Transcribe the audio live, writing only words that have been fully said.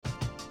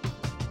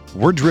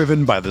We're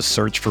driven by the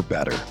search for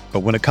better. But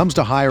when it comes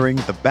to hiring,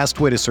 the best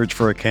way to search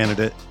for a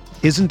candidate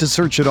isn't to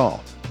search at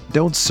all.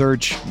 Don't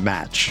search,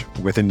 match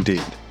with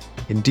Indeed.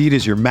 Indeed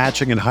is your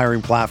matching and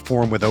hiring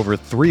platform with over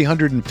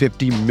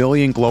 350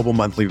 million global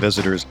monthly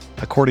visitors,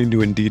 according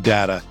to Indeed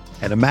data,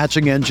 and a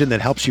matching engine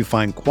that helps you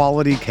find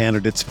quality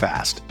candidates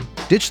fast.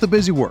 Ditch the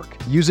busy work.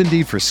 Use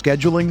Indeed for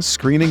scheduling,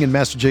 screening, and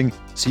messaging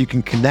so you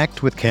can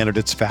connect with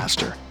candidates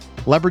faster.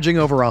 Leveraging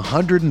over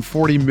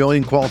 140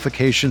 million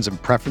qualifications and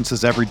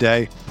preferences every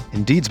day,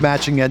 Indeed's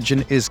matching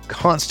engine is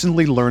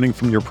constantly learning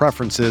from your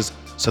preferences,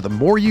 so the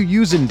more you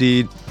use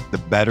Indeed, the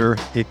better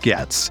it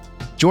gets.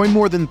 Join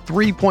more than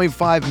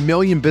 3.5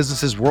 million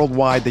businesses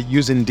worldwide that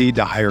use Indeed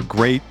to hire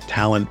great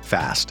talent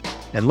fast.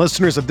 And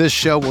listeners of this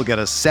show will get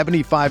a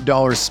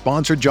 $75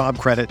 sponsored job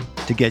credit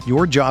to get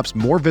your jobs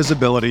more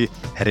visibility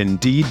at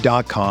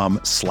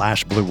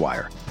Indeed.com/Blue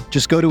Wire.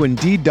 Just go to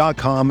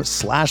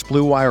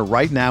Indeed.com/Blue Wire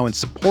right now and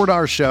support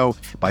our show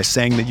by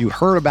saying that you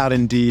heard about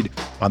Indeed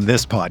on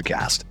this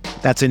podcast.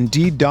 That's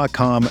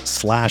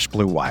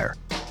Indeed.com/Blue Wire.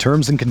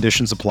 Terms and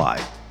conditions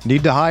apply.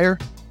 Need to hire?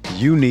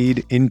 You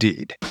need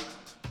Indeed.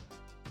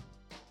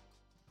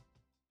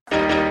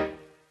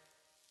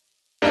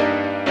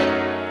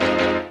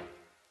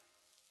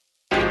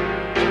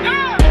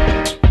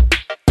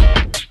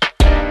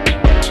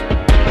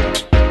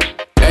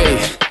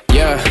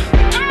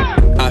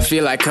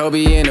 Feel like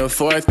Kobe in the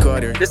fourth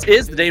quarter. This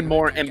is the Dane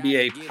Moore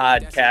NBA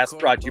podcast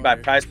brought to you by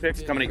Prize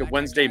Picks, coming in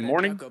Wednesday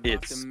morning.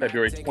 It's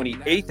February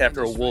 28th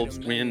after a Wolves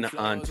win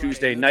on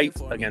Tuesday night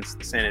against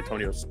the San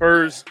Antonio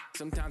Spurs.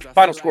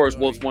 Final score is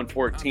Wolves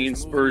 114,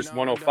 Spurs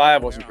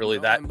 105. Wasn't really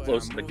that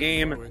close in the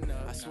game.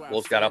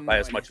 Wolves got up by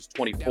as much as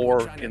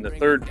 24 in the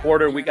third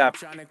quarter. We got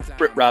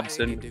Britt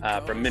Robson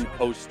from Min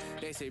Post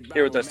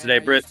here with us today.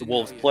 Britt, the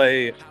Wolves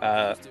play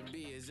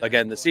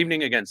again this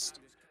evening against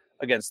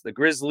the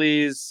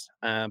Grizzlies.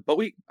 But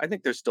I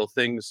think there's still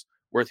things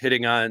worth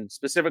hitting on,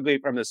 specifically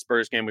from the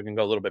Spurs game. We can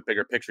go a little bit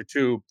bigger picture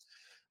too,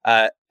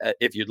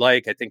 if you'd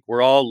like. I think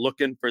we're all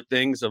looking for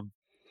things of,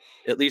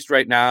 at least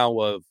right now,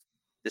 of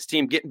this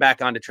team getting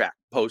back onto track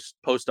post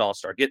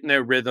All-Star, getting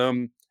their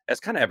rhythm, as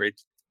kind of every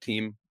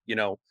team,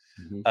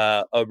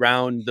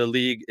 around the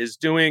league is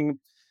doing.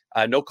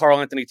 No Karl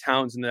Anthony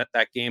Towns in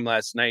that game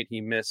last night. He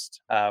missed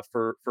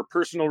for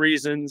personal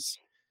reasons.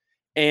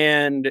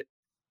 And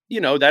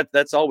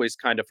that's always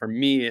kind of, for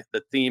me,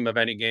 the theme of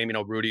any game.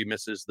 Rudy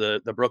misses the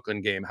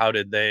Brooklyn game. How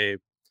did they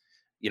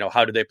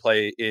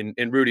play in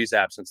Rudy's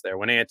absence there?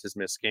 When Ant has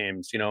missed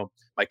games,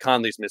 Mike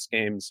Conley's missed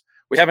games.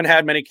 We haven't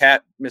had many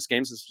Cat missed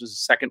games. This was the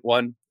second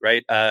one,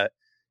 right?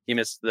 He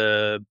missed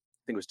I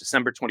think it was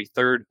December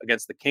 23rd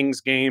against the Kings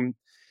game,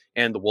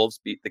 and the Wolves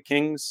beat the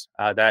Kings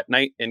that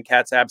night in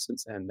Cat's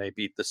absence, and they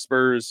beat the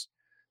Spurs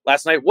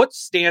last night. What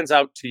stands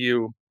out to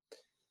you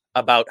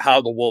about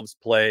how the Wolves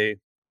play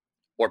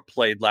or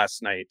played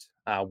last night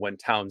when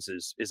Towns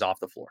is off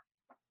the floor?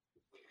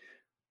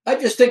 I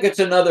just think it's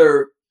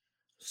another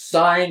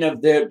sign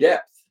of their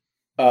depth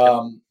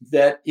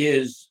that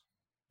is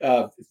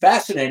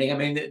fascinating. I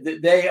mean,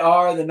 they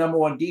are the number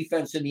one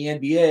defense in the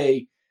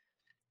NBA.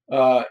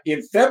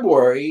 In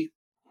February,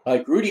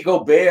 like, Rudy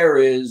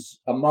Gobert is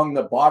among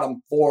the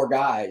bottom four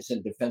guys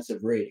in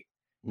defensive rating.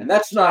 And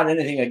that's not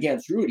anything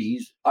against Rudy.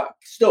 He's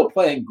still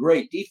playing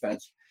great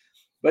defense.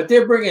 But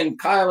they're bringing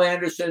Kyle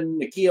Anderson,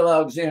 Nickeil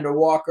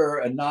Alexander-Walker,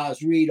 and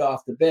Naz Reid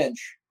off the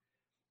bench.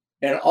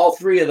 And all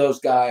three of those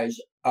guys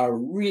are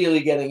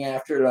really getting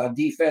after it on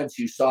defense.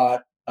 You saw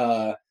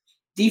it.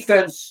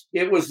 Defense,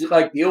 it was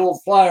like the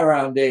old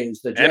fly-around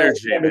days. The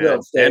energy, man.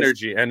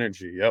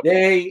 Energy. Yep.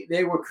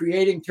 They were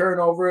creating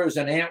turnovers,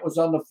 and Ant was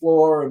on the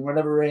floor, and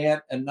whenever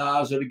Ant and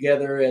Naz are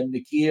together, and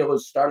Nickeil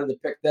has started to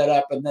pick that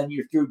up, and then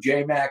you threw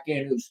J-Mac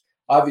in, who's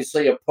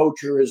obviously a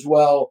poacher as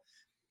well.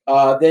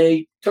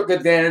 They took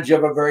advantage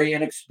of a very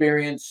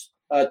inexperienced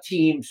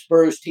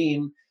Spurs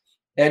team,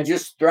 and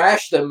just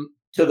thrashed them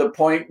to the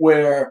point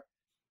where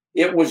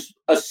it was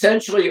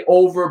essentially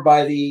over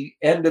by the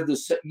end of the,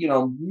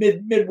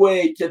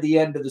 midway to the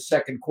end of the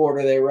second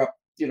quarter. They were up,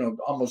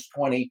 almost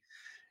 20.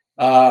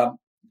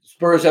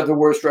 Spurs have the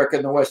worst record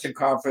in the Western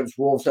Conference.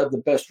 Wolves have the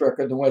best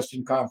record in the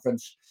Western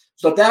Conference.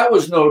 So that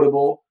was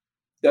notable,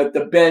 that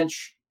the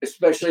bench,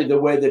 especially the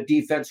way the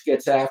defense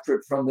gets after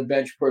it from the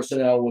bench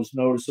personnel, was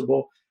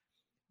noticeable.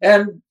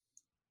 And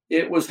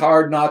it was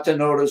hard not to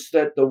notice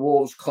that the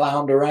Wolves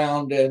clowned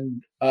around.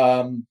 And,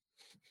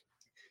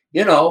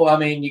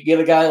 you get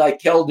a guy like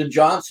Keldon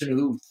Johnson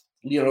who,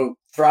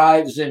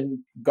 thrives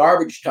in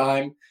garbage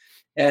time.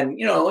 And,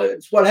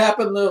 it's what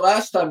happened the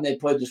last time they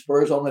played the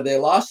Spurs, only they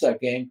lost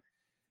that game.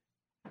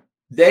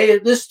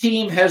 This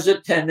team has a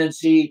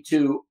tendency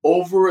to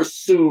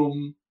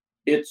overassume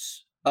it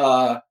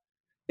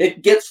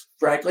gets,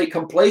 frankly,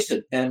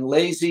 complacent and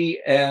lazy,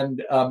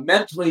 and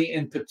mentally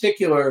in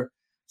particular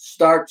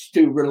starts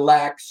to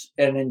relax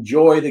and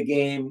enjoy the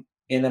game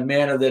in a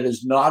manner that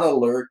is not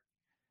alert.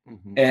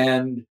 Mm-hmm.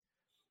 And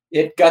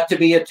it got to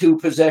be a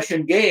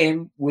 2-possession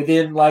game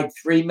within like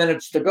 3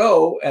 minutes to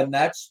go. And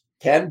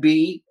can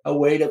be a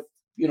way to,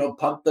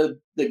 punt the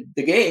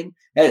game.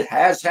 It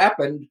has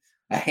happened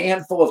a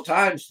handful of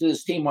times to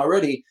this team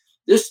already.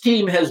 This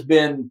team has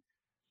been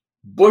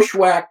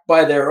bushwhacked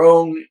by their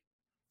own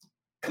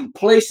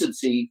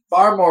complacency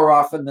far more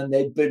often than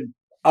they've been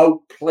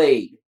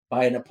outplayed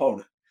by an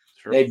opponent.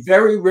 Sure. They've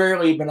very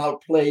rarely been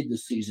outplayed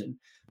this season,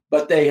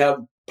 but they have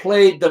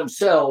played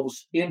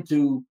themselves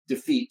into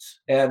defeats.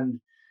 And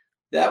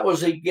that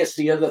was, I guess,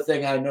 the other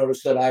thing I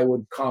noticed that I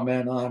would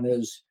comment on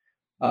is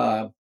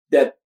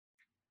that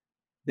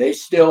they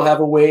still have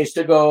a ways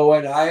to go.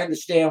 And I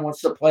understand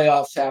once the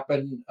playoffs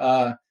happen,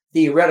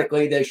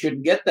 theoretically, they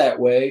shouldn't get that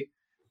way.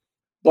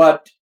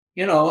 But,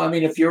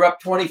 if you're up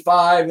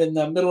 25 in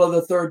the middle of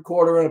the third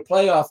quarter in a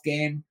playoff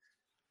game,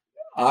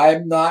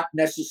 I'm not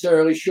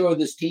necessarily sure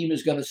this team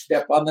is going to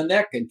step on the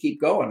neck and keep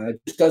going.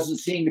 It just doesn't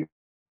seem to be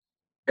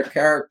their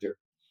character.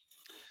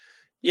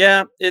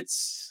 Yeah, and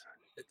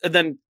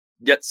then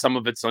yet some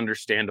of it's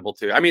understandable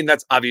too. I mean,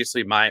 that's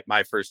obviously my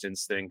first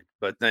instinct,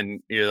 but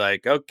then you're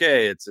like,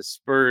 okay, it's a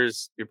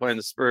Spurs. You're playing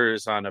the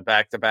Spurs on a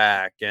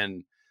back-to-back,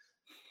 and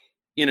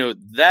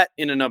that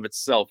in and of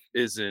itself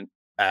isn't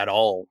at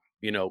all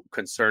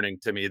concerning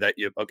to me. That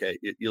you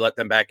let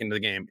them back into the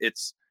game.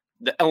 It's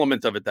the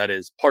element of it that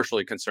is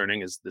partially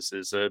concerning is this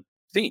is a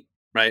theme,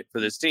 right,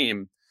 for this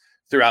team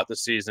throughout the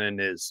season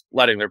is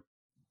letting their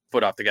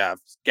foot off the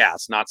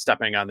gas, not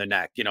stepping on the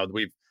neck.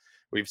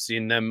 We've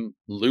seen them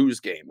lose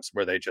games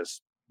where they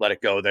just let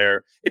it go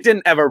there. It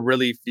didn't ever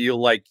really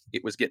feel like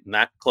it was getting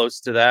that close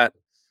to that.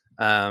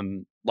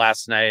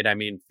 Last night, I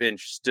mean,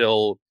 Finch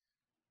still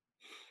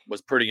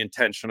was pretty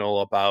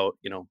intentional about,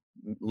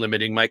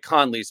 limiting Mike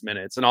Conley's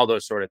minutes and all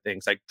those sort of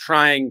things, like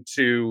trying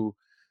to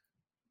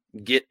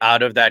get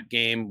out of that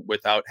game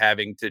without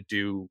having to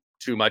do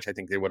too much. I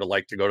think they would have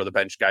liked to go to the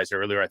bench guys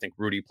earlier. I think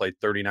Rudy played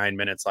 39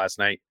 minutes last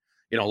night.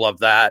 Love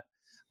that.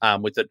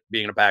 With it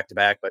being a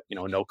back-to-back, but,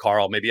 no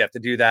Carl, maybe you have to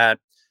do that.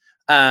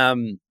 I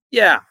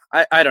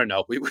don't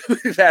know.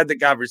 We've had the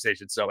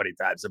conversation so many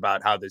times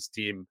about how this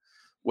team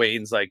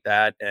wanes like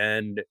that.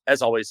 And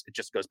as always, it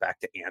just goes back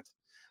to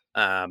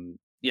Ant.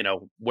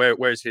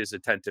 Where's his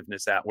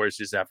attentiveness at? Where's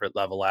his effort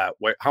level at?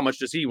 How much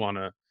does he want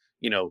to,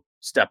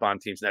 step on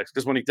teams next?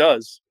 Because when he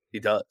does,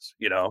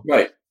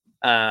 Right.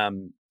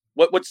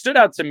 What stood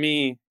out to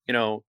me,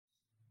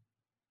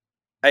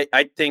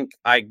 I think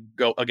I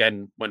go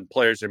again when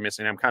players are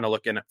missing. I'm kind of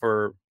looking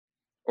or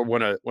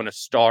when a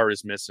star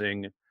is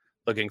missing,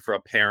 looking for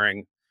a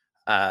pairing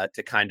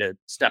to kind of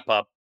step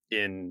up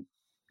in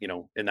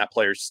that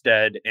player's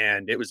stead.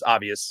 And it was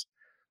obvious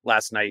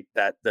last night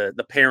that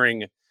the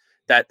pairing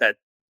that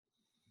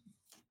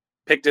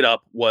picked it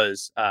up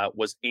was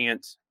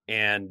Ant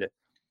and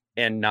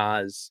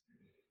Nas.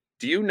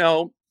 Do you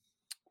know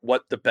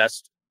what the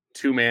best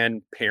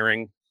two-man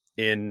pairing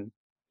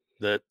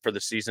for the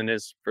season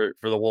is for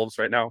the Wolves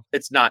right now?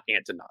 It's not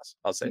Ant and Nas.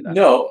 I'll say that.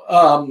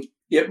 No,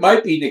 it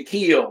might be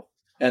Nikhil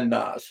and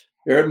Nas,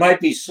 or it might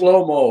be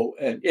Slow-Mo,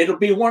 and it'll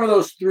be one of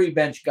those three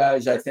bench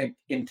guys, I think,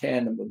 in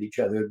tandem with each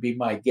other. It'd be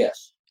my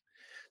guess.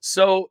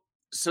 So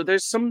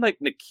there's some like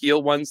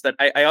Nikhil ones that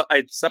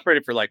I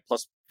separated for like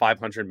plus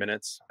 500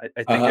 minutes.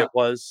 I think it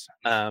was.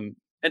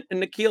 And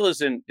Nikhil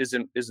is in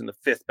the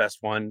fifth best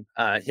one.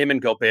 Him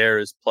and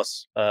Gobert is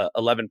plus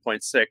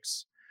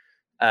 11.6.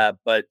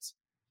 But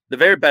the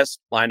very best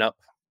lineup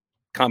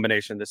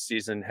combination this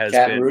season has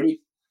Cat been and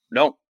Rudy?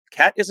 No,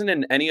 Cat isn't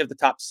in any of the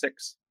top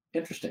six.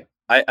 Interesting.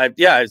 I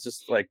was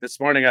just like this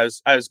morning I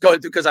was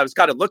going through because I was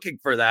kind of looking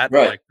for that.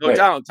 Right, like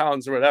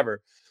Towns or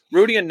whatever.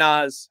 Rudy and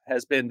Nas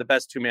has been the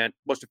best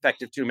most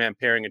effective two-man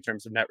pairing in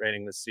terms of net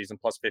rating this season,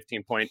 plus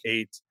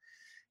 15.8.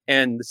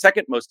 And the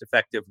second most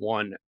effective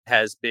one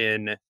has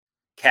been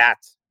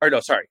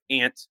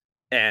Ant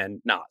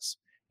and Nas.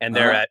 And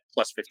they're at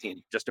plus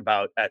 15, just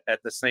about at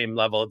the same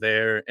level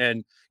there.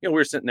 And, we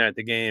were sitting there at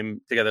the game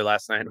together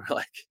last night and we're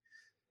like,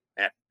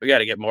 man, we got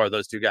to get more of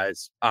those two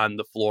guys on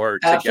the floor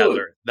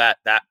together. That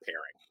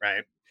pairing,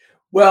 right?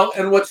 Well,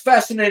 and what's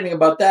fascinating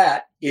about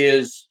that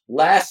is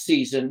last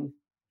season,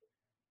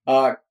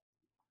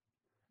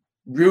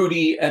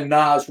 Rudy and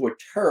Nas were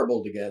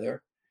terrible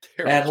together.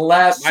 And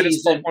last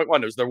season,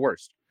 -4.1, it was their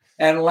worst.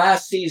 And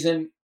last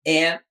season,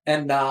 Ant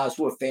and Nas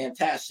were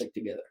fantastic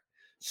together.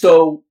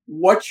 So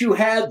what you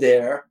had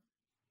there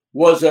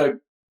was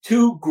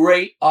two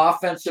great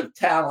offensive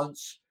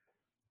talents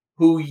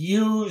who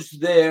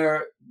used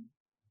their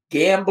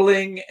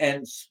gambling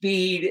and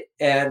speed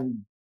and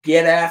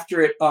get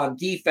after it on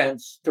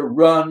defense to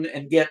run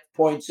and get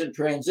points in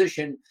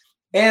transition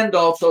and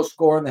also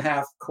score in the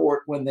half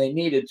court when they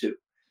needed to.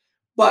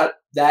 But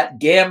that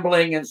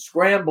gambling and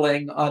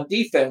scrambling on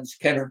defense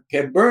can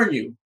burn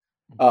you.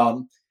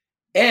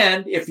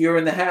 And if you're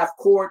in the half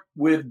court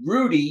with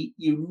Rudy,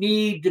 you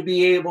need to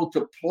be able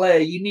to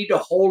play. You need to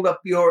hold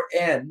up your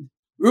end.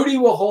 Rudy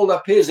will hold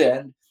up his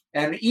end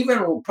and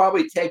even will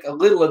probably take a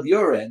little of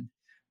your end.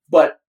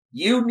 But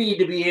you need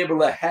to be able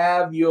to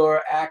have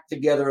your act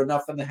together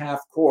enough in the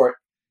half court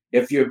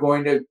if you're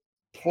going to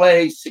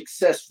play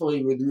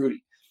successfully with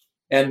Rudy.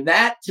 And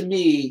that, to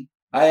me,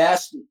 I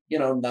asked,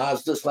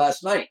 Nas this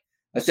last night.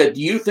 I said,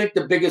 do you think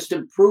the biggest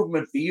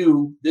improvement for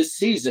you this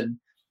season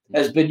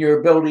has been your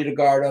ability to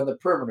guard on the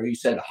perimeter? He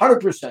said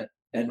 100%.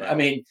 And I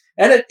mean,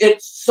 and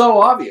it's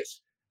so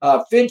obvious.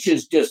 Finch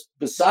is just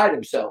beside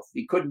himself.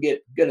 He couldn't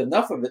get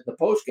enough of it in the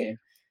post game.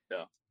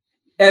 Yeah.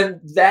 And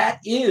that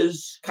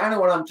is kind of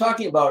what I'm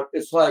talking about.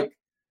 It's like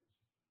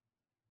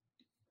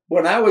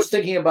when I was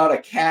thinking about a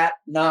Cat,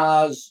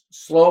 Nas,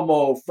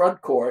 slow-mo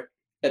front court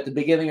at the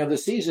beginning of the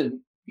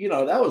season, you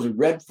know, that was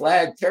red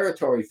flag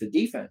territory for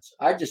defense.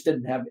 I just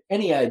didn't have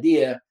any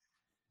idea,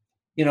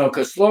 you know,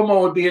 because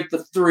slow-mo would be at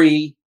the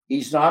 3.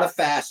 He's not a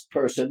fast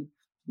person.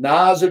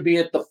 Nas would be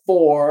at the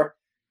 4,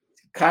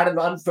 kind of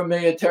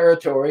unfamiliar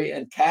territory.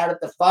 And Cat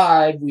at the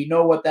 5, we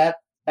know what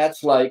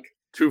that's like.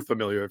 Too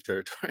familiar of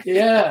territory.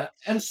 Yeah.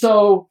 And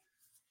so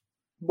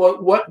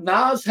what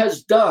Nas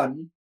has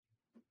done,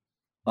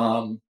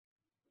 and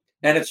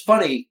it's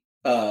funny,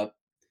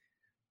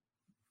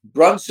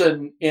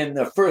 Brunson in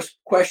the first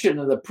question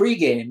of the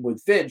pregame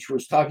with Finch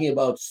was talking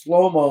about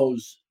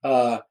slow-mo's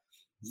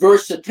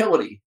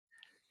versatility.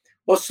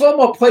 Well,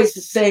 slow-mo plays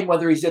the same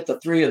whether he's at the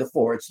 3 or the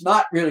 4. It's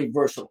not really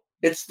versatile.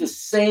 It's the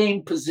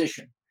same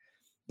position.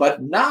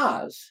 But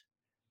Nas,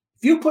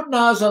 if you put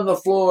Nas on the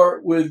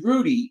floor with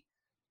Rudy,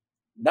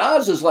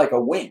 Nas is like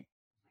a wing.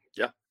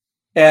 Yeah.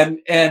 And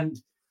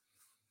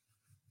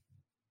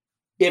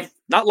if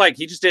not like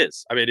he just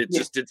is. I mean,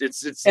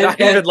 it's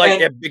not even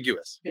like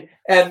ambiguous.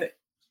 And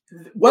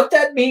what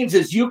that means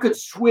is you could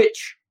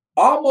switch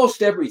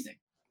almost everything.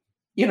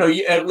 You know,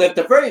 at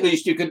the very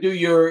least, you could do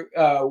your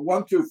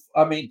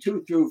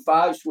 2 through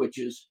 5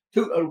 switches,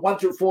 1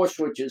 through 4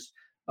 switches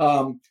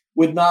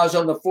with Nas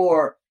on the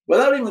floor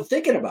without even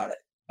thinking about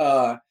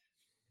it.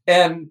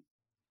 And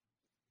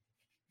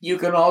you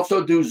can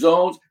also do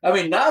zones. I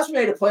mean, Nas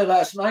made a play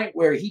last night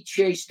where he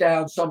chased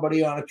down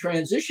somebody on a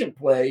transition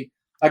play,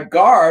 a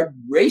guard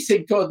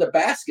racing toward the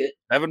basket.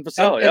 Evan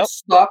Vassell, and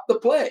stopped the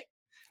play.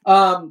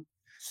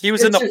 He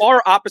was in the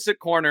far opposite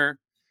corner.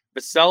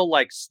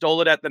 Vassell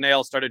stole it at the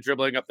nail, started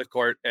dribbling up the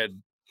court,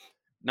 and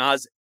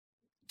Nas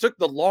took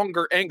the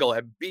longer angle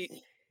and beat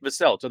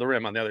Vassell to the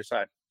rim on the other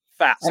side.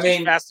 Fast. I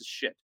mean, fast as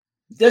shit.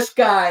 This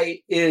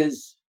guy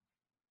is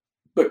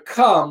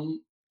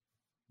become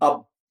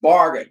a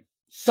bargain,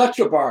 such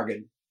a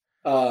bargain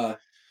at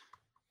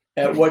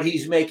what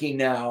he's making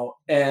now.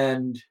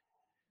 And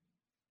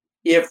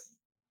if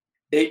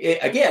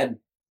again,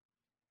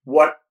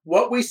 what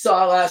we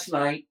saw last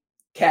night,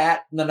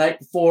 Cat, and the night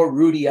before,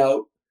 Rudy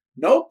out,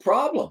 no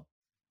problem.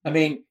 I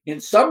mean, in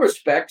some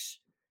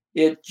respects,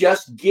 it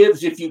just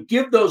gives, if you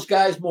give those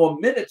guys more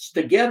minutes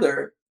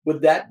together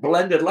with that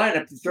blended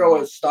lineup, to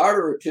throw a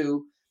starter or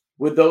two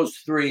with those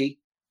 3,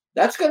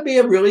 that's going to be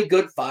a really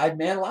good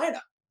 5-man lineup.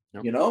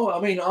 Yep. You know,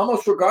 I mean,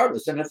 almost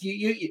regardless. And if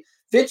you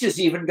Fitch has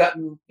even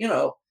gotten, you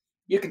know,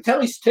 you can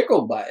tell he's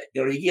tickled by it.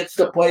 You know, he gets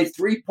to play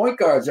 3 point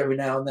guards every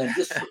now and then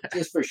just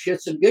for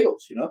shits and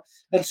giggles, you know.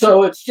 And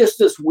so it's just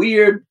this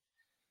weird.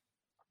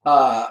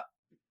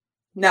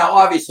 Now,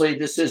 obviously,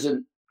 this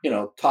isn't, you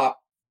know, top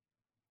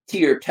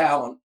tier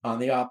talent on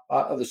the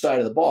other side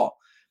of the ball.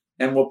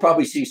 And we'll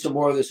probably see some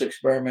more of this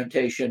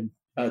experimentation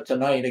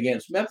tonight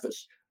against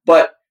Memphis.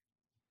 But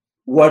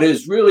what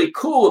is really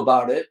cool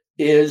about it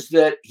is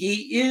that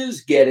he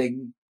is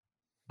getting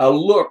a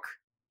look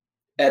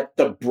at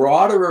the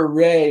broader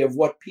array of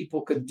what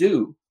people could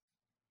do.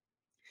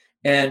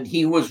 And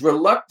he was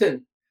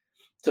reluctant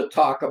to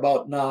talk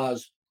about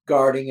Nas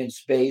guarding in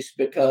space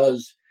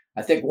because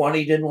I think, one,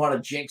 he didn't want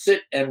to jinx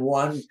it, and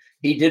one,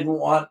 he didn't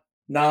want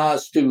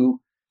Nas to,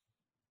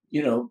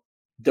 you know,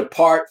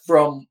 depart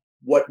from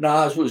what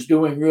Nas was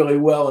doing really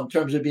well in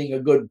terms of being a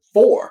good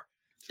 4.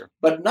 Sure.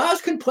 But Nas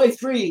can play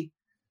 3,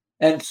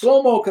 and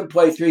Slow-Mo can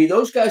play 3.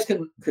 Those guys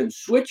can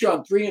switch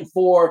on 3 and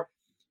 4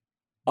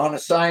 on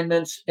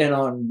assignments and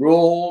on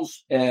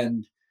rules.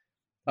 And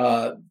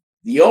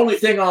the only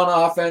thing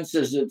on offense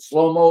is that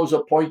Slow-Mo is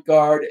a point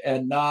guard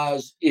and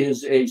Nas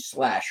is a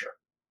slasher.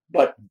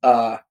 But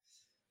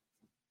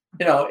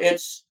you know,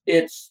 it's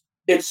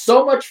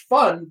so much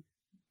fun.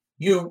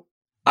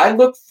 I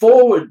look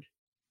forward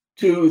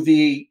to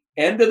the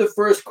end of the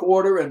first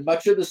quarter and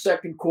much of the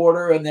second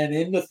quarter, and then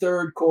in the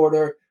third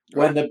quarter,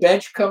 when the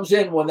bench comes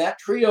in, when that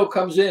trio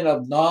comes in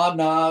of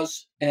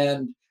Nas,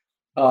 and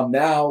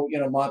now, you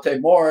know, Monte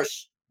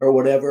Morris or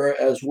whatever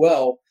as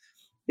well,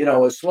 you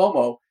know, as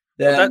Slow-Mo.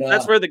 Then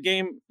that's where the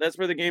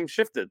game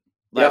shifted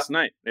last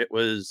night. It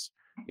was,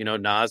 you know,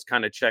 Nas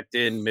kind of checked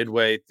in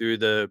midway through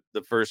the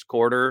first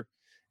quarter.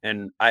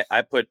 And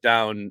I put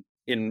down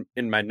in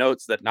my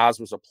notes that Nas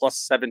was a plus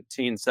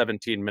 17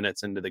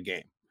 minutes into the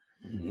game.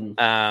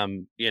 Mm-hmm.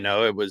 You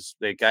know, it was,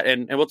 they got,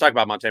 and we'll talk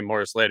about Monte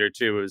Morris later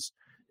too.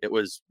 It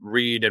was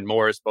Reed and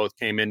Morris both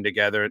came in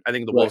together. I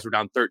think the Wolves were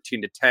down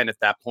 13-10 at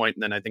that point,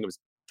 and then I think it was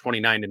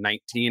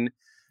 29-19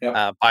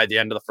 by the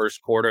end of the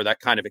first quarter. That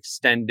kind of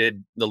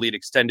the lead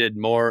extended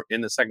more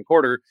in the second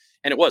quarter.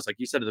 And it was, like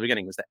you said at the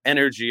beginning, it was the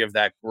energy of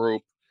that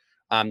group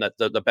that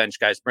the bench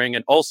guys bring.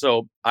 And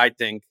also, I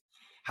think,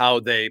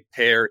 how they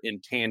pair in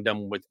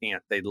tandem with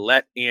Ant. They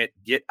let Ant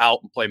get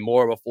out and play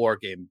more of a floor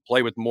game,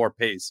 play with more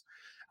pace.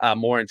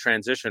 more in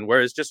transition.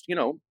 Whereas just,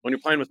 when you're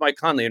playing with Mike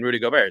Conley and Rudy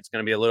Gobert, it's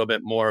going to be a little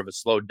bit more of a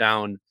slowed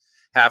down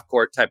half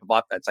court type of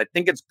offense. I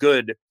think it's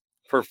good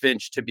for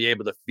Finch to be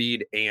able to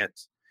feed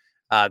Ant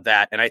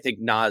that. And I think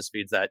Nas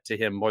feeds that to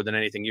him more than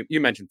anything. You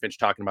mentioned Finch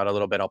talking about it a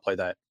little bit. I'll play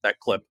that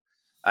clip.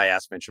 I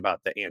asked Finch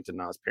about the Ant and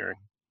Nas pairing.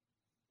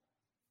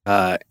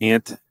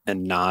 Ant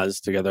and Nas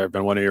together have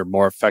been one of your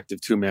more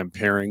effective two-man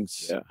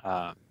pairings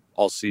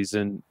all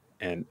season.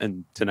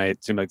 And tonight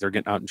it seemed like they're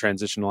getting out in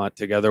transition a lot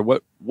together.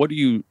 What do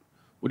you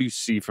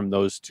see from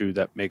those two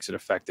that makes it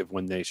effective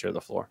when they share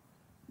the floor?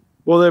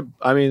 Well,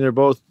 they're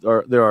both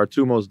there are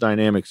two most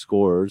dynamic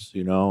scorers,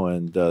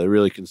 and they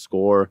really can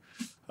score.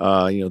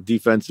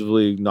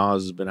 Defensively,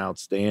 Nas has been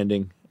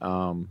outstanding,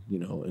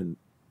 and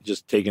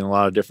just taking a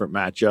lot of different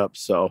matchups.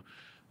 So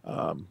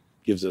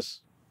gives us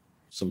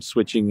some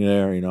switching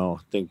there. I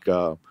think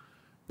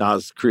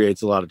Nas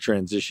creates a lot of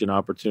transition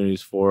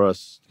opportunities for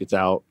us. Gets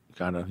out,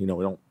 kind of. We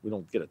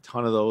don't get a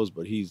ton of those,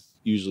 but he's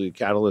usually a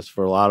catalyst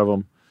for a lot of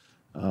them,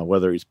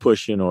 whether he's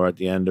pushing or at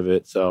the end of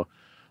it. So.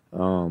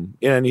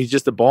 And he's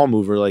just a ball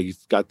mover. Like,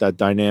 he's got that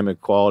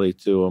dynamic quality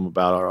to him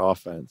about our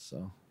offense.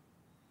 So,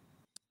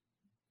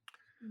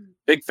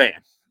 big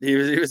fan. He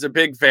was a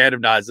big fan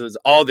of Nas. It was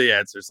all the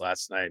answers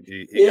last night.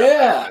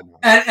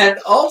 And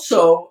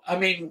also,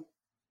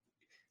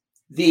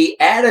 the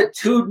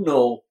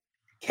attitudinal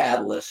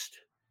catalyst.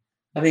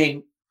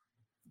 Ant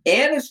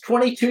is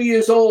 22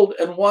 years old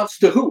and wants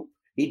to hoop.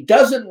 He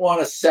doesn't want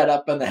to set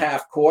up in the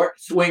half court,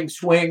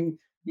 swing,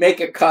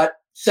 make a cut,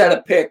 set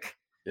a pick.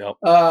 Yep.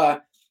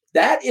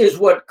 That is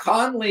what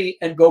Conley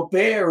and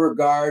Gobert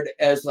regard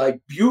as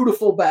like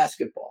beautiful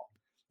basketball.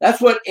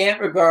 That's what Ant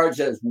regards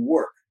as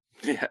work.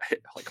 Yeah,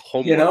 like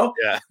homework.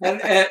 Yeah.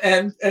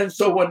 And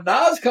so when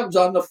Nas comes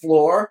on the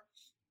floor,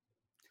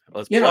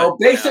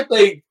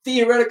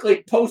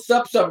 theoretically posts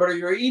up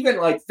somebody or even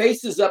like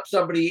faces up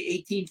somebody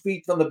 18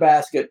 feet from the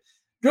basket,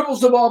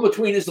 dribbles the ball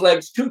between his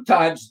legs 2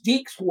 times,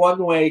 dekes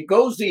one way,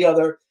 goes the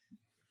other,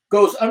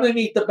 goes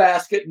underneath the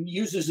basket and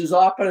uses his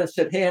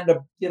opposite hand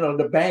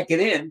to bank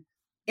it in.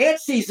 Ant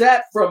sees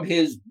that from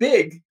his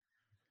big,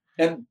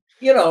 and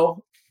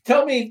tell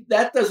me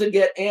that doesn't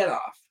get Ant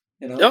off.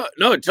 No,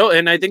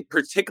 and I think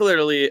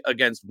particularly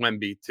against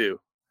Wemby too,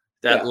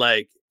 that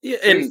 3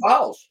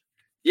 fouls.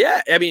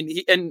 Yeah,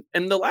 and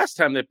the last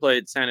time they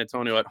played San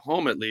Antonio at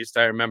home, at least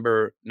I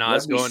remember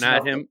Nas going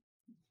at him.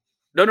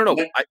 No. Nas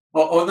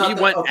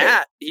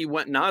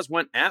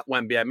went at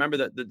Wemby. I remember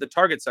the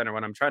Target Center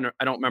when I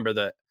don't remember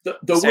the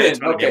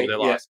win. Okay, they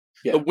lost.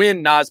 Yeah. The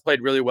win, Nas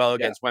played really well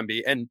against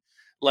Wemby, and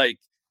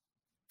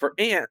for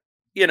Ant,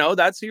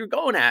 that's who you're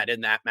going at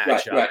in that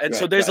matchup.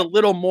 So there's a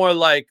little more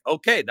like,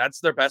 okay, that's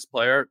their best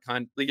player,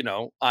 on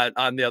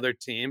the other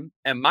team,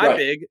 and my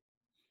big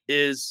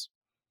is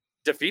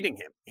defeating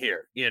him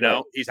here.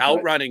 He's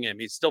outrunning him.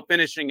 He's still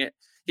finishing it.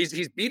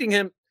 He's beating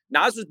him.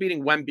 Nas was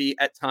beating Wemby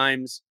at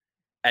times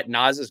at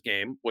Nas's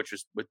game, which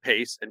was with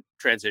pace and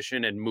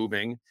transition and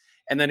moving.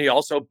 And then he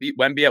also beat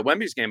Wemby at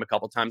Wemby's game a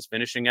couple times,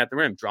 finishing at the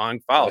rim, drawing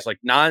fouls. Like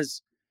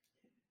Nas,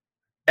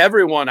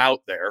 everyone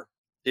out there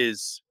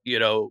is,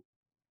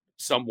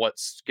 somewhat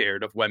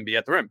scared of Wemby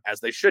at the rim, as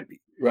they should be.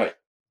 Right.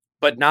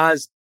 But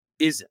Nas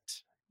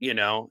isn't,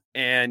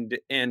 and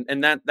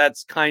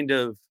that's kind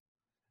of,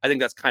 I think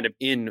that's kind of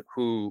in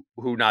who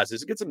Nas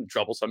is. It gets him in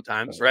trouble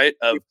sometimes, right?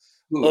 Like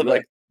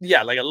a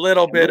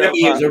little bit of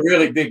it's a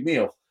really big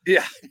meal.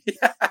 Yeah.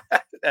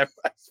 That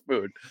fast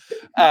food.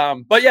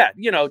 But yeah,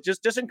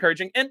 just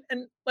encouraging. And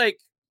like,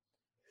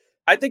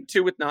 I think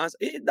too with Nas,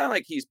 it's not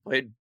like he's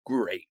played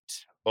great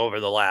over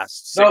the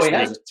last 6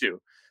 weeks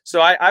too. So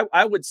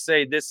I would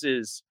say this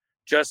is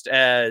just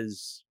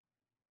as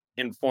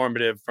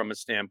informative from a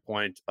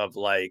standpoint of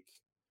like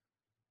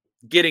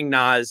getting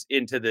Nas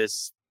into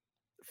this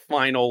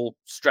final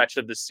stretch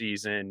of the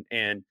season,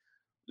 and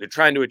they're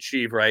trying to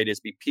achieve is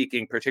be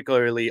peaking,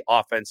 particularly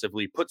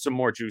offensively, put some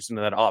more juice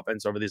into that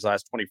offense over these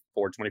last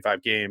 24,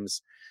 25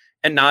 games.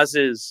 And Nas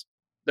is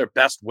their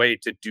best way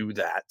to do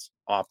that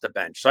off the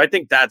bench. So I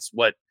think that's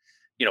what,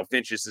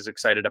 Finch is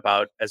excited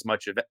about as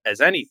much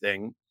as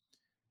anything,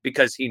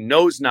 because he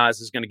knows Nas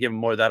is going to give him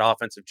more of that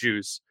offensive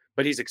juice,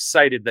 but he's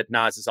excited that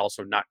Nas is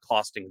also not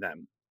costing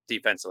them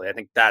defensively. I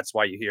think that's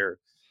why you hear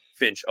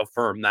Finch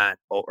affirm that,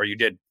 or you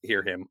did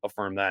hear him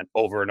affirm that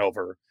over and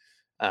over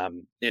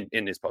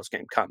in his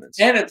post-game comments.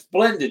 And it's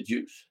blended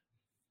juice.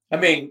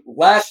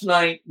 Last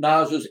night,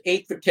 Nas was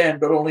 8 for 10,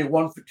 but only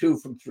 1 for 2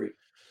 from 3,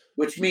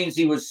 which means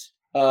he was,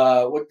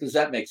 what does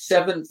that make?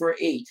 7 for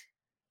 8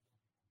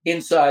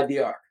 inside the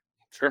arc.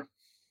 Sure.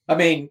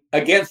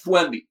 Against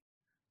Wemby.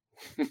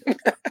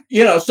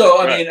 Against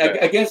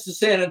the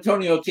San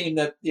Antonio team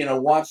that,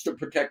 wants to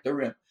protect the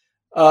rim.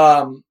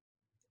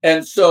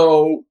 And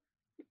so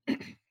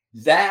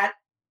that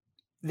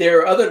there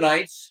are other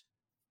nights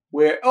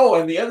where,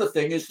 and the other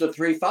thing is the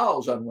 3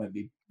 fouls on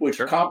Wemby, which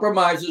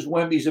compromises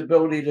Wemby's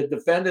ability to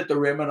defend at the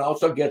rim and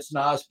also gets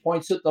Nas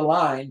points at the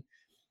line.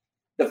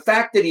 The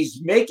fact that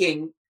he's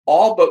making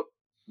all but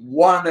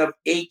 1 of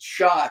 8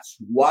 shots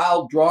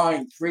while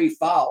drawing 3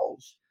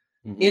 fouls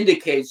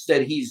indicates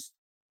that he's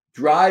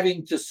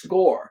driving to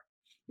score.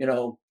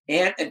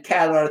 Ant and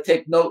Cat ought to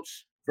take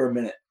notes for a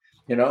minute.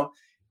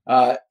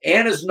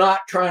 Ant is not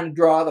trying to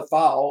draw the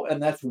foul,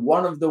 and that's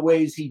one of the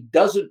ways he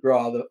doesn't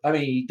draw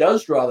he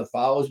does draw the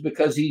foul is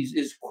because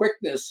his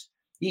quickness,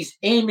 he's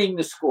aiming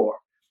to score,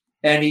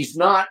 and he's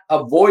not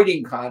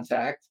avoiding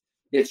contact.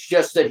 It's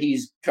just that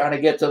he's trying to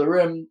get to the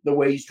rim the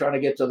way he's trying to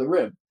get to the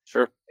rim.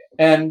 Sure.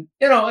 And,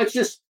 it's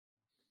just,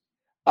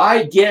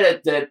 I get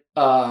it that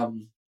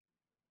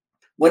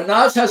when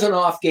Naz has an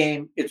off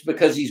game, it's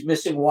because he's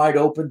missing wide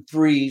open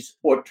threes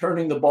or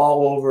turning the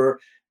ball over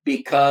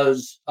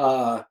because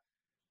I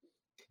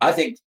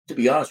think, to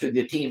be honest with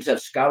you, teams have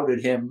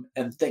scouted him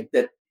and think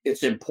that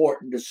it's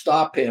important to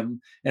stop him.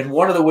 And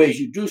one of the ways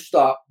you do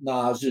stop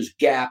Naz is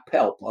gap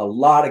help, a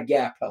lot of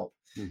gap help.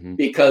 Mm-hmm.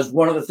 Because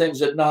one of the things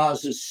that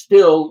Naz is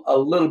still a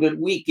little bit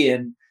weak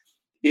in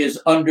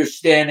is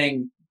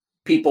understanding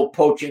people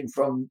poaching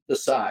from the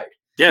side.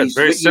 Yeah, it's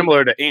very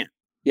similar to Ant.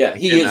 Yeah,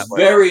 he is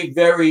very,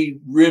 very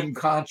rim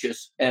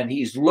conscious, and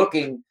he's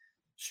looking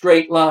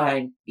straight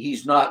line.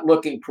 He's not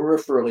looking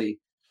peripherally.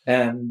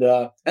 And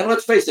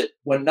let's face it,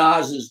 when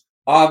Naz is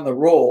on the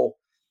roll,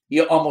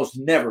 he almost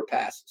never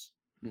passes.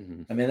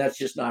 Mm-hmm. I mean, that's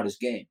just not his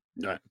game.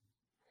 Right.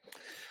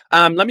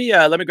 Let me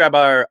grab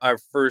our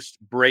first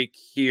break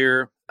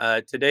here.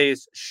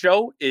 Today's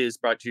show is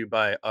brought to you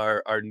by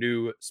our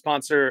new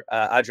sponsor,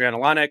 Adriana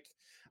Lonick,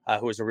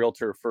 who is a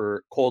realtor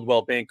for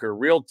Coldwell Banker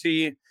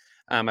Realty.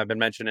 I've been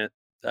mentioning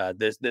it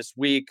this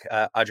week.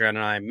 Adriana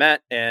and I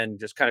met and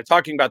just kind of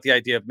talking about the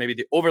idea of maybe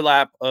the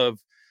overlap of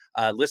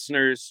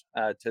listeners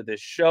to this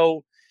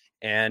show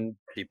and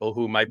people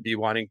who might be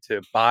wanting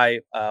to buy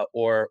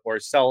or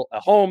sell a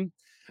home.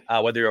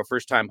 Whether you're a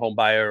first-time home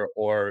buyer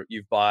or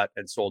you've bought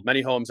and sold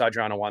many homes,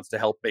 Adriana wants to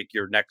help make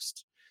your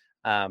next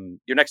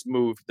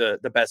move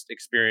the best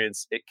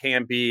experience it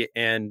can be.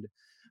 And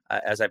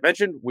as I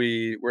mentioned,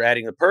 we're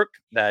adding the perk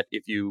that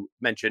if you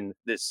mention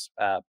this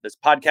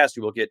podcast,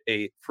 you will get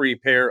a free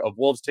pair of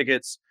Wolves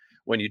tickets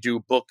when you do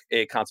book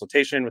a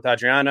consultation with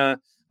Adriana.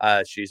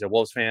 She's a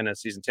Wolves fan, a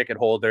season ticket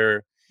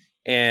holder,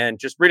 and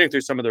just reading through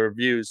some of the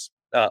reviews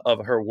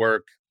of her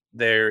work,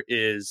 there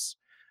is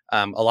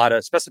a lot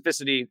of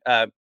specificity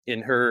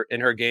in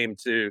her game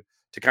to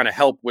kind of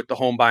help with the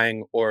home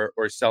buying or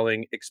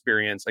selling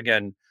experience.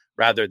 Again,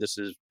 rather if this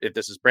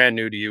is brand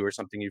new to you or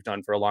something you've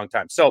done for a long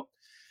time. So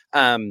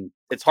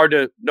it's hard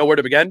to know where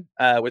to begin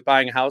with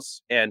buying a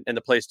house, and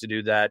the place to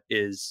do that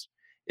is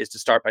to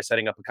start by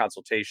setting up a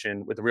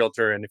consultation with a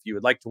realtor. And if you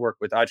would like to work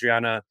with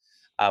Adriana,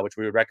 which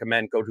we would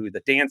recommend, go to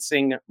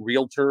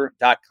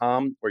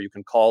thedancingrealtor.com, where you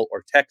can call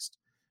or text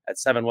at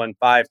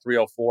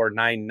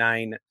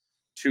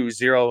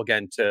 715-304-9920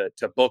 again to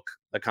book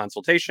a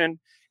consultation.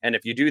 And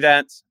if you do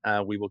that,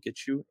 we will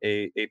get you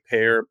a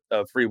pair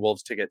of free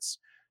Wolves tickets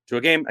to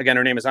a game. Again,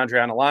 her name is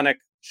Adriana Lonick.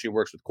 She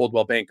works with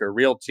Coldwell Banker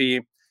Realty.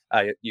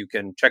 You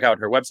can check out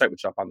her website,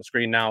 which is up on the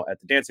screen now,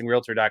 at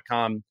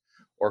thedancingrealtor.com,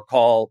 or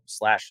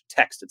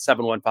call/text at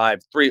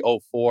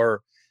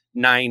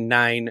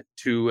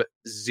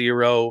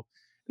 715-304-9920.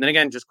 And then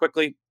again, just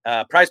quickly,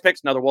 Prize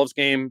Picks, another Wolves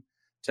game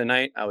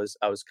tonight. I was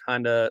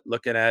kind of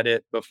looking at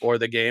it before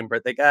the game,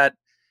 but they got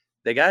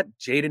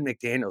Jaden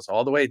McDaniels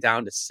all the way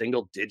down to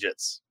single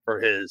digits for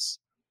his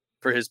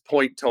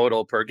point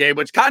total per game,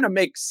 which kind of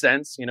makes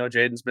sense.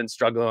 Jaden's been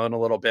struggling a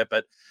little bit,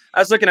 but I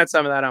was looking at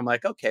some of that. I'm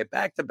like, okay,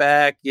 back to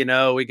back,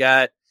 we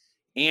got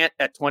Ant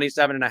at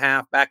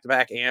 27.5, back to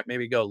back Ant,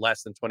 maybe go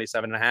less than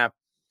 27.5.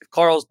 If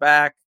Carl's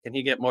back, can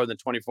he get more than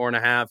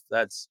 24.5?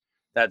 That's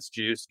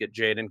juice. Get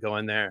Jaden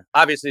going there.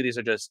 Obviously, these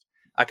are just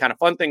kind of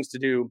fun things to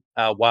do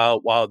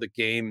while the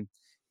game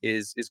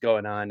is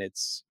going on.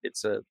 It's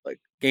a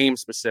game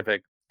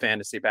specific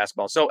fantasy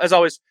basketball. So as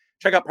always,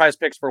 check out Prize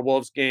Picks for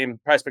Wolves game,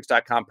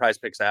 prizepicks.com, Prize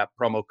Picks app,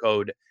 promo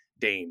code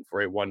Dane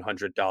for a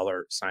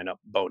 $100 sign up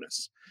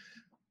bonus.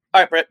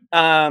 All right, Britt.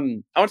 I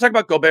want to talk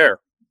about Gobert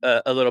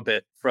a little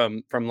bit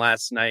from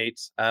last night.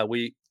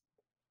 We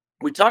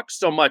talked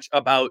so much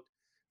about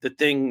the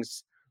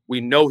things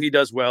we know he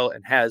does well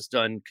and has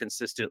done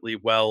consistently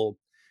well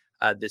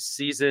this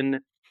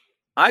season.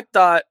 I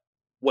thought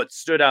what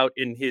stood out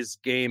in his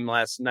game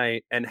last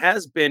night, and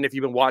has been, if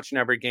you've been watching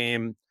every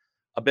game,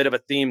 a bit of a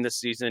theme this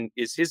season,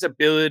 is his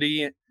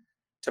ability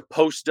to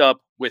post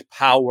up with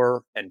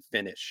power and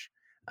finish.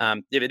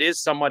 If it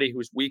is somebody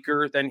who's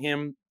weaker than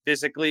him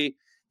physically,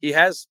 he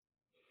has,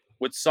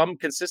 with some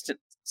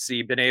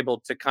consistency, been able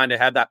to kind of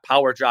have that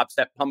power drop,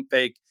 step, pump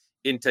fake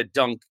into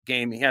dunk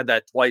game. He had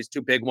that twice,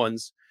 two big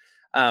ones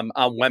on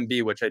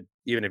Wemby, which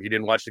even if you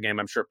didn't watch the game,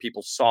 I'm sure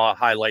people saw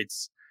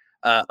highlights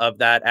of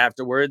that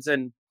afterwards.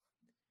 And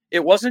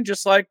it wasn't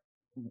just like,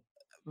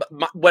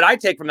 what I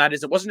take from that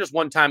is it wasn't just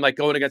one time like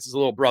going against his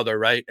little brother,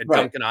 right, and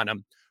dunking on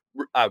him.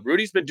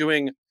 Rudy's been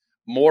doing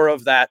more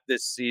of that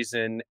this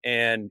season,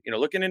 and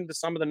looking into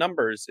some of the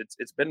numbers,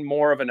 it's been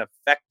more of an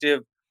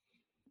effective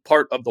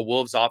part of the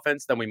Wolves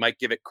offense than we might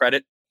give it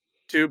credit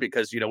to,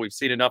 because we've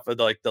seen enough of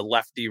the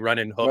lefty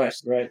running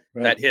hooks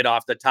that hit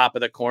off the top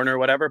of the corner or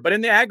whatever. But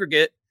in the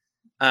aggregate,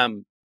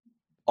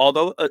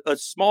 although a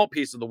small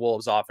piece of the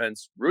Wolves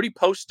offense, Rudy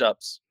post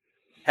ups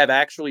have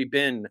actually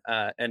been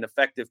an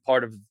effective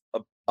part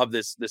of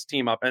this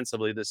team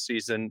offensively this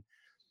season.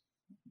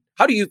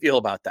 How do you feel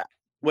about that?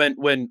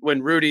 When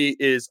Rudy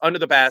is under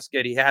the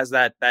basket, he has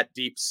that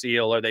deep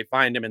seal, or they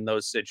find him in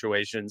those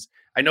situations.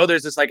 I know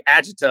there's this like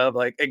agita,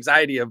 like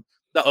anxiety of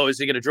is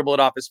he going to dribble it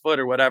off his foot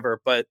or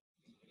whatever? But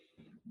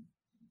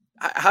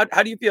how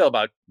do you feel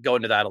about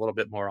going to that a little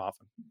bit more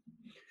often?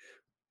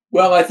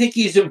 Well, I think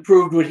he's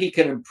improved what he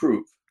can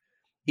improve.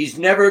 He's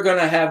never going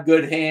to have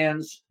good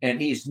hands,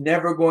 and he's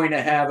never going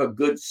to have a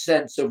good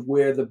sense of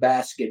where the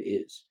basket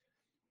is.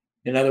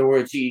 In other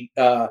words,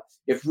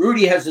 if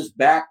Rudy has his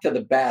back to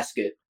the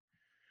basket,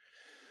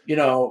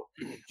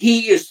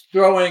 he is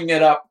throwing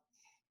it up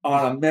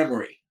on a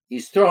memory.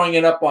 He's throwing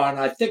it up on,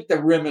 I think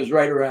the rim is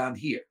right around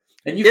here.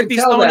 And you if can he's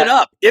tell throwing that, it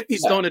up, if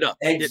he's throwing it up.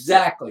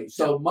 Exactly.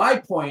 So my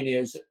point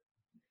is,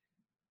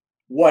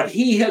 what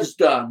he has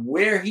done,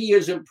 where he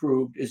has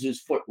improved, is his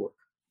footwork.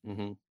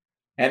 Mm-hmm.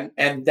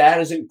 And that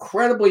is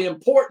incredibly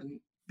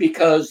important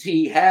because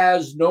he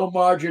has no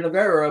margin of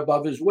error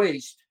above his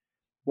waist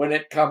when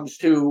it comes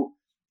to,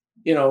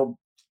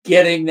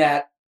 getting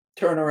that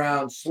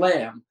turnaround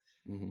slam.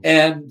 Mm-hmm.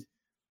 And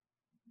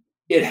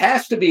it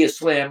has to be a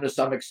slam to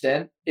some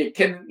extent. It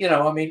can,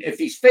 if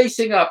he's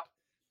facing up,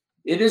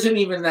 it isn't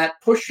even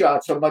that push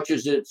shot so much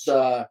as it's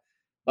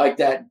like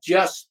that,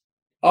 just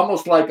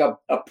almost like a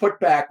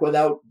putback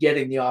without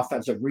getting the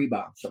offensive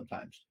rebound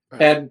sometimes.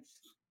 Right.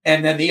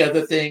 And then the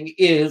other thing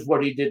is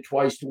what he did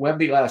twice to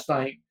Wemby last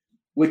night,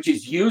 which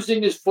is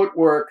using his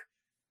footwork.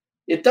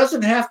 It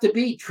doesn't have to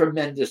be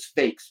tremendous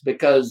fakes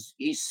because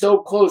he's so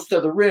close to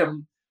the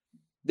rim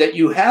that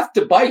you have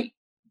to bite.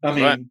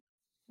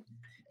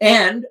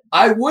 And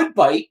I would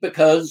bite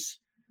because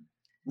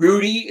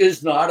Rudy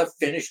is not a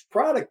finished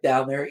product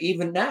down there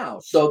even now.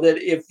 So that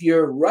if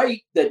you're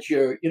right, that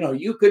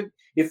you could,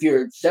 if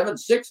you're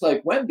 7'6"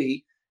 like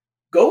Wemby,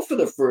 go for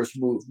the first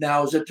move.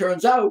 Now, as it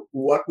turns out,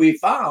 what we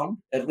found,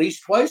 at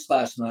least twice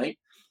last night,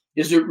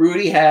 is that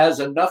Rudy has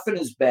enough in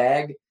his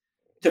bag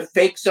to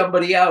fake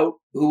somebody out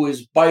who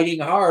is biting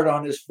hard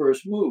on his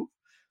first move.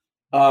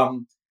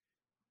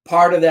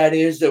 Part of that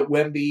is that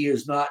Wemby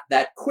is not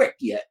that quick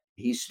yet.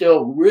 He's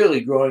still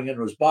really growing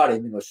into his body. I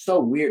mean, it was so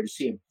weird to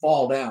see him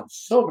fall down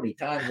so many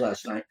times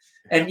last night.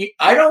 And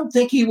I don't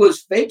think he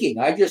was faking.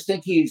 I just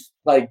think he's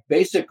like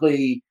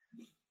basically,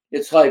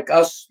 it's like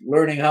us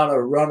learning how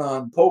to run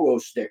on pogo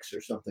sticks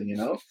or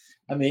something,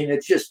 I mean,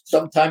 it's just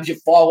sometimes you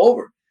fall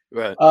over.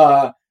 Right.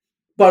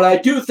 But I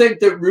do think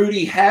that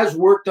Rudy has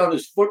worked on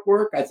his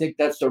footwork. I think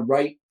that's the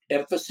right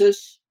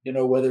emphasis,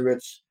 whether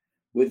it's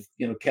with,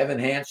 Kevin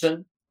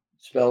Hansen,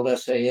 spelled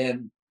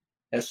Sanson.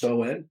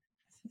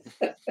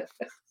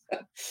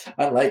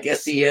 I like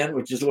Sen,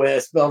 which is the way I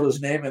spelled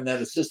his name in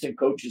that assistant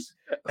coach's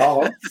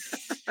column.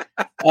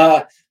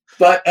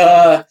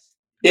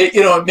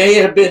 It may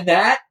have been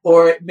that,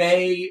 or it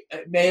may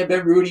have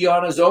been Rudy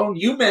on his own.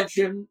 You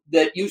mentioned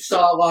that you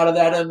saw a lot of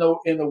that in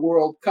the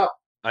World Cup.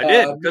 I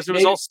did, because it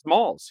was all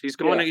smalls. He's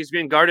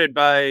being guarded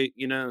by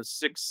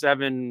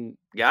 6-7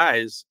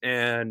 guys,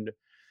 and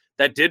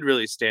that did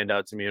really stand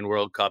out to me in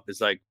World Cup.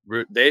 Is like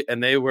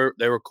they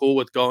were cool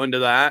with going to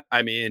that.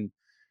 I mean,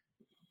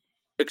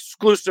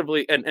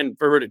 exclusively, and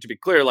for Rudy to be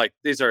clear, like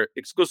these are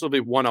exclusively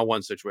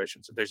one-on-one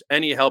situations. If there's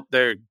any help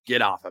there,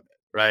 get off of it,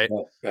 right?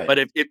 Right. But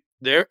if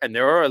there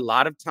are a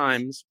lot of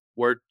times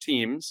where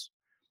teams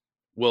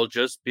will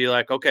just be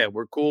like, okay,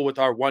 we're cool with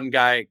our one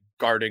guy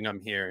guarding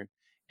them here.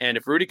 And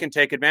if Rudy can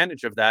take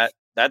advantage of that,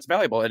 that's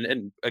valuable.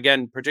 And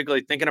again,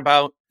 particularly thinking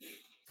about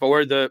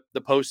for the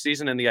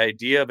postseason and the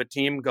idea of a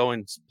team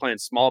playing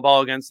small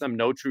ball against them,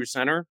 no true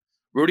center,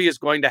 Rudy is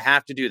going to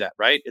have to do that,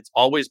 right? It's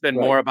always been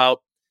more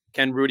about,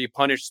 can Rudy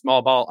punish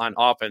small ball on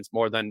offense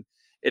more than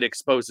it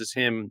exposes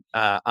him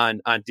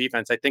on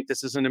defense? I think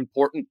this is an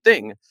important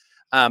thing.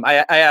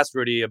 I asked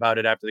Rudy about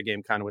it after the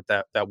game, kind of with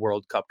that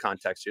World Cup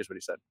context. Here's what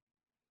he said.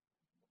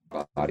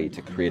 Body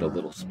to create a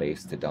little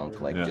space to dunk,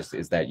 just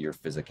is that your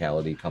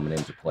physicality coming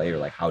into play, or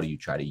like how do you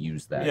try to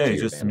use that? Yeah,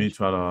 it's just me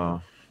try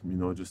to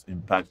just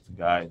impact the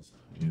guys.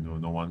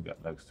 No one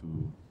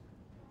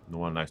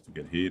likes to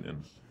get hit,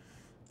 and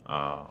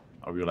I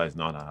realize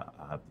now that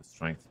I have the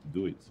strength to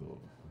do it. So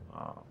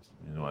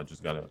I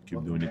just gotta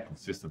keep doing it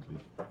consistently.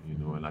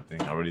 And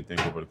I really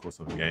think over the course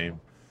of the game,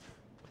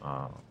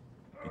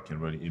 it can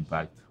really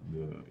impact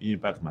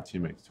my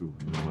teammates too.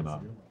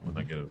 When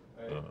I get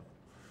a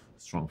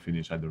strong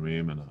finish at the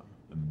rim and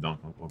dunk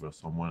over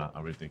someone, I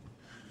really think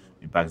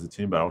it impacts the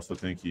team, but I also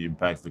think he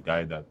impacts the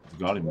guy that's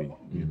guarding me.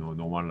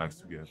 No one likes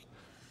to get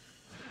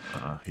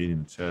hit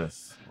in the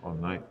chest all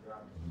night.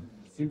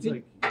 Seems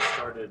like you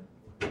started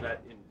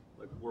that in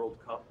like World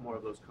Cup, more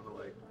of those kind of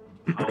like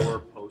power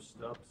post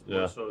ups,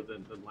 more so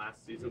than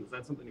last season. Was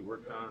that something you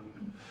worked on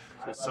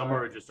this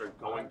summer, or just started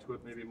going to it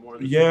maybe more?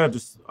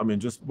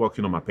 Just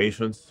working on my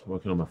patience,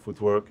 working on my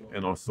footwork,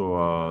 and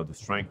also the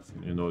strength.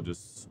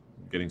 Just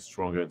getting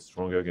stronger and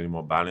stronger, getting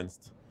more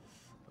balanced,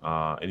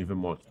 and even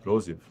more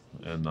explosive.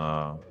 And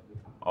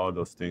all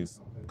those things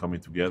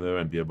coming together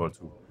and be able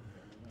to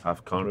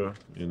have counter.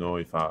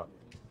 If I,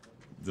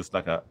 just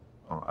like I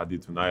I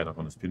did tonight, like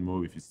on a spin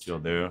move, if he's still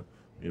there,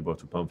 be able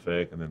to pump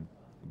fake and then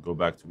go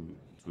back to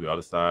the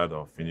other side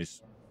or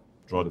finish,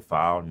 draw the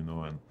foul, and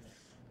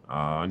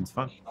it's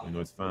fun.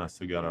 It's fun. I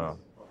still gotta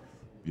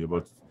be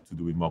able to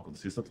do it more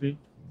consistently,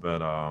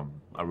 but I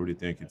really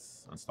think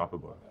it's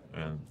unstoppable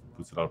and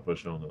puts a lot of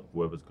pressure on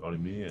whoever's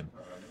guarding me,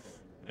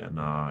 and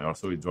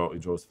also it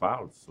draws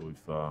fouls. So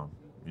if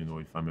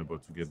I'm able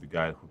to get the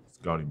guy who's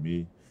guarding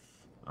me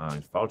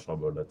in foul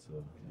trouble, that's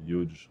a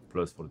huge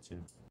plus for the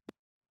team.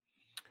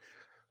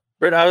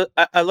 Britt,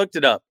 I looked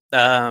it up.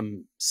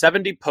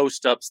 70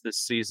 post-ups this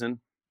season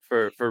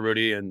for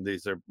Rudy, and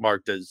these are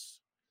marked as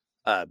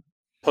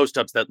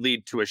post-ups that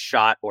lead to a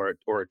shot or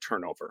a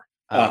turnover.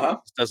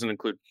 This doesn't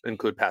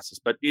include passes.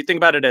 But you think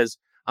about it as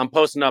I'm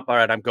posting up, all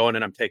right, I'm going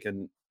and I'm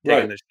taking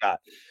this shot.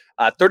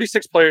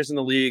 36 players in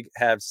the league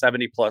have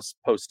 70-plus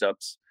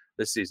post-ups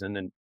this season.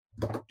 And,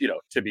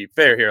 to be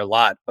fair here, a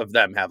lot of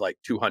them have like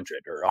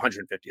 200 or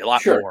 150, a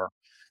lot more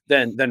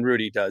than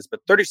Rudy does.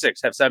 But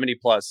 36 have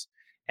 70-plus.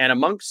 And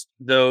amongst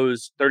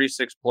those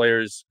 36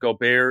 players,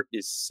 Gobert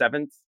is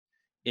 7th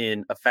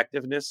in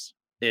effectiveness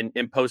in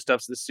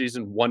post-ups this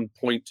season,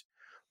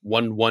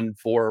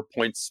 1.114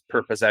 points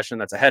per possession.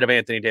 That's ahead of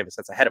Anthony Davis.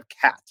 That's ahead of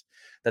Cat.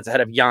 That's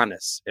ahead of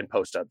Giannis in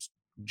post-ups.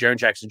 Jaren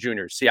Jackson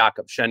Jr.,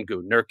 Siakam,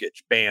 Şengün,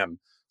 Nurkic, Bam,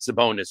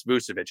 Sabonis,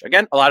 Vucevic.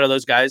 Again, a lot of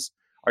those guys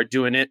are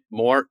doing it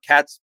more.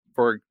 Cat's,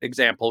 for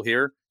example,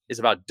 here is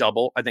about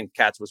double. I think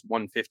Cat's was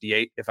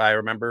 158, if I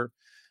remember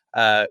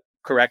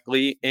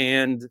correctly.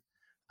 And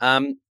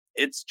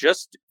it's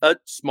just a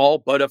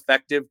small but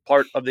effective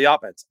part of the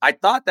offense. I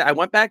thought that I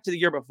went back to the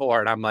year before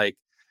and I'm like,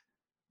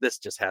 this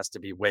just has to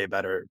be way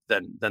better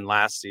than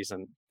last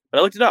season. But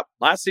I looked it up.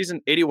 Last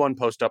season, 81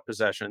 post-up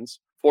possessions,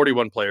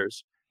 41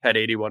 players had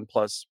 81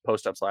 plus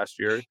post-ups last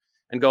year.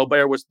 And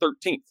Gobert was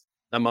 13th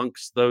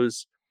amongst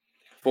those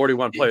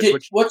 41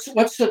 players.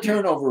 What's the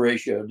turnover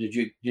ratio? Did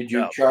you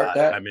chart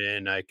that? I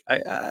mean, I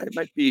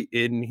might be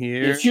in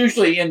here. It's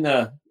usually in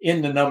the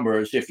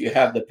numbers if you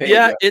have the page.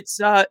 Yeah, it's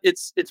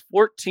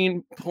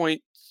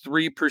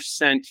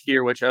 14.3%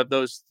 here, which of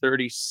those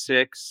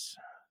 36.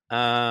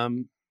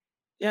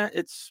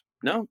 It's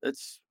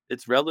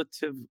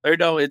relative. Or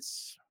no,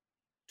 it's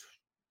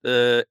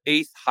the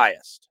 8th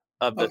highest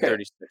of the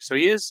 36. So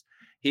he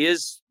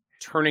is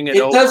turning it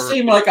over. It does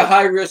seem like a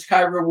high risk,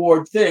 high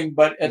reward thing,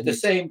 but at the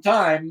same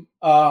time,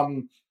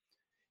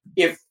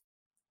 if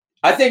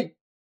I think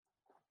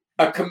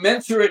a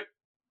commensurate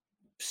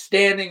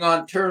standing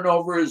on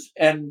turnovers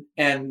and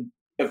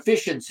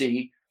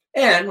efficiency,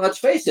 and let's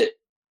face it,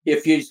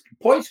 if you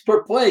points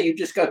per play, you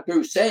just got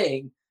through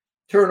saying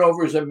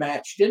turnovers are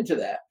matched into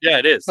that. Yeah,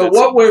 it is. So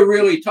what we're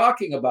really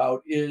talking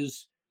about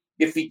is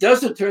if he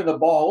doesn't turn the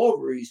ball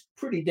over, he's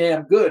pretty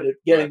damn good at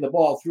getting the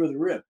ball through the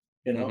rim,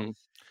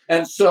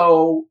 And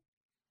so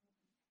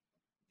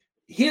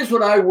here's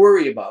what I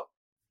worry about,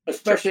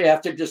 especially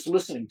after just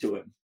listening to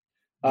him.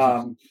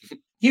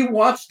 He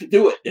wants to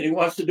do it, and he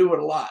wants to do it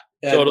a lot.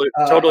 And,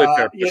 totally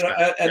fair.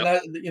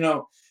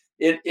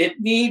 It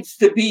needs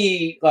to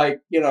be like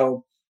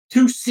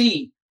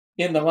 2C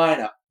in the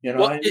lineup.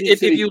 Well,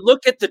 if you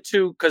look at the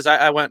two, because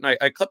I went and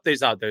I clipped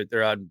these out.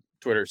 They're on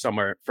Twitter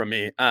somewhere from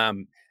me.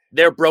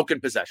 They're broken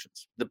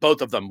possessions.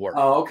 Both of them were.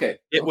 Oh, okay.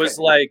 It was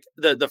like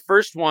the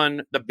first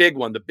one, the big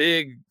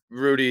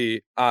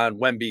Rudy on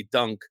Wemby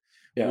dunk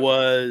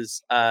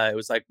was it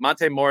was like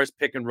Monte Morris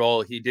pick and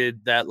roll. He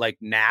did that like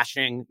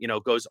gnashing,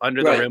 goes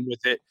under the rim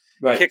with it,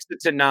 kicks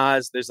it to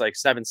Nas. There's like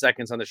 7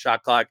 seconds on the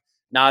shot clock.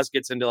 Nas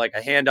gets into like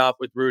a handoff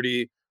with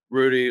Rudy.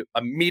 Rudy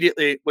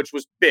immediately, which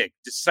was big,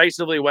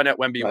 decisively went at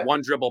Wemby,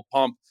 one dribble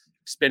pump,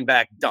 spin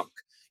back dunk,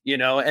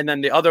 and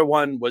then the other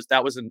one was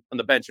on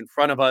the bench in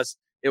front of us.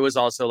 It was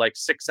also like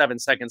 6-7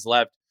 seconds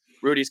left.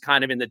 Rudy's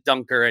kind of in the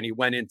dunker and he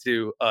went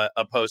into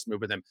a post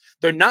move with him.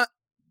 They're not,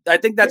 I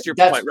think that's your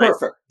point, right?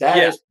 Perfect. That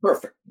is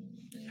perfect.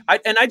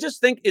 I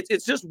just think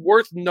it's just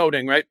worth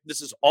noting, right?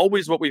 This is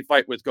always what we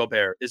fight with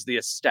Gobert is the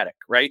aesthetic,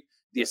 right?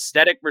 The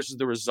aesthetic versus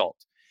the result.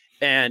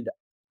 And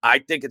I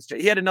think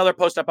he had another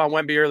post up on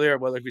Wemby earlier.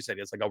 Well, like we said,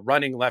 it's like a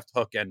running left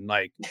hook and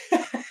like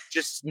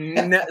just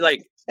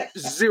like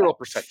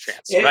 0%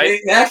 chance, right?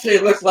 It actually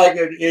looked like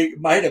it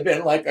might have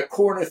been like a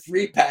corner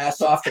 3 pass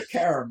off the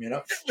carom, It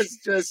was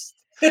just,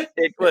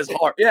 it was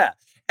hard. Yeah.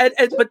 But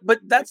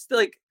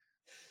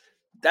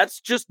that's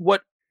just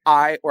what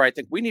I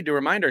think we need to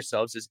remind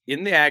ourselves is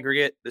in the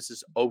aggregate, this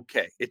is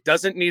okay. It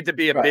doesn't need to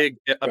be a big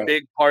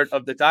part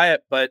of the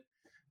diet, but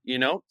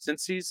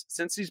since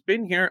he's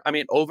been here, I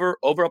mean, over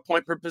a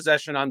point per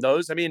possession on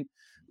those. I mean,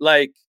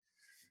 like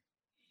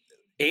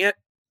Ant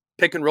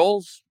pick and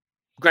rolls.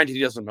 Granted, he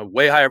does them a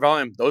way higher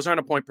volume. Those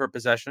aren't a point per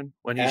possession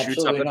when he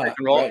shoots up the pick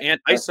and roll. And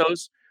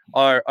ISOs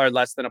are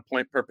less than a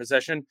point per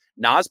possession.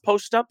 Nas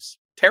post ups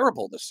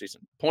terrible this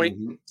season.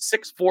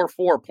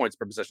 0.644 points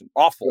per possession.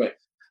 Awful. Right.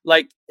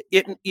 Like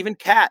even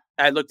Cat.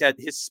 I looked at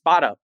his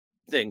spot up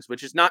things,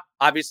 which is not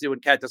obviously when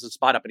Cat does a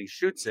spot up and he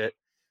shoots it.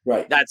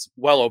 Right. That's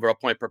well over a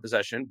point per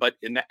possession. But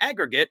in the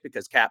aggregate,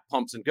 because Cat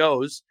pumps and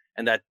goes,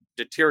 and that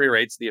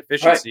deteriorates the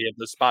efficiency of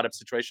the spot up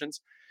situations,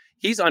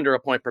 he's under a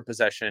point per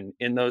possession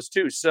in those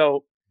two.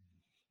 So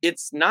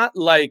it's not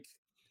like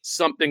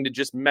something to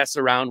just mess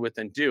around with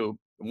and do.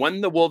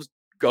 When the Wolves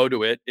go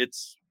to it,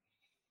 it's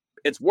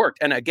worked.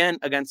 And again,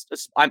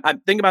 I'm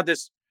thinking about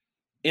this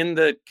in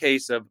the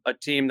case of a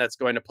team that's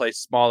going to play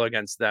small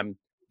against them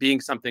being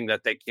something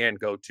that they can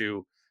go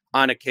to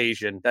on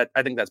occasion. That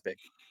I think that's big.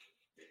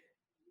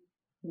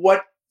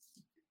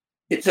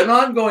 It's an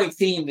ongoing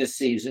theme this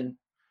season,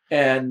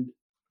 and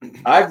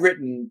I've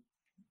written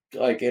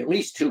like at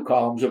least 2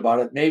 columns about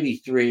it, maybe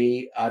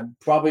 3. I'm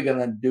probably going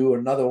to do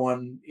another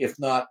one, if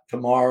not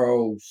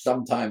tomorrow,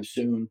 sometime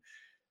soon.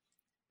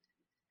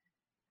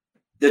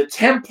 The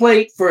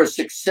template for a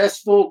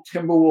successful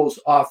Timberwolves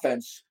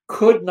offense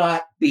could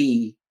not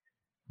be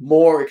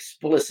more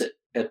explicit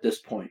at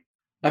this point.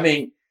 I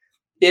mean,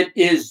 it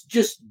is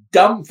just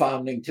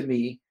dumbfounding to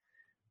me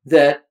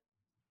that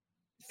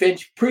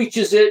Finch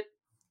preaches it,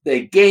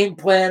 they game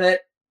plan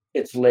it,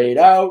 it's laid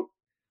out,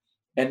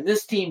 and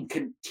this team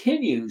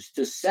continues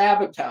to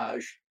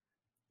sabotage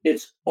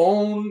its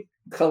own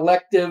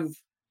collective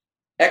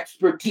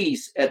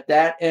expertise at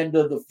that end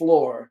of the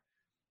floor.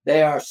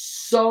 They are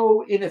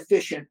so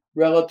inefficient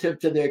relative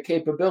to their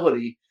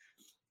capability.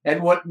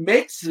 And what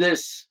makes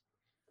this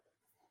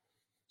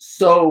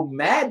so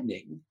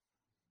maddening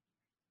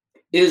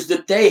is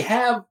that they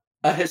have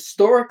a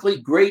historically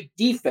great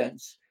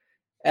defense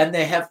and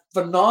they have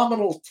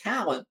phenomenal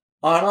talent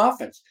on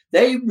offense.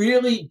 They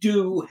really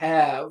do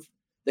have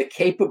the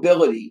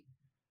capability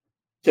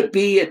to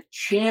be a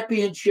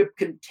championship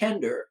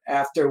contender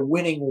after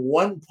winning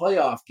 1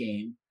 playoff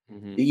game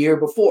the year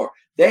before.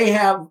 They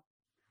have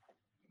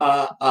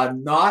a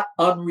not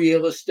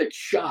unrealistic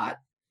shot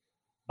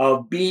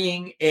of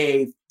being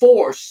a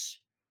force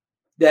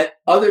that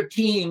other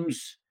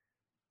teams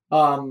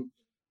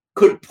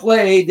could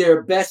play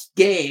their best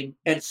game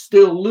and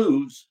still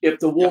lose if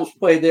the Wolves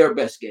play their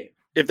best game.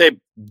 If they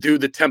do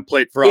the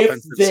template for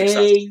offensive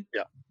success.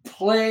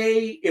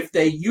 If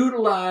they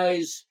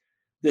utilize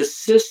the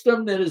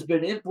system that has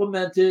been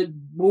implemented,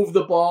 move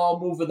the ball,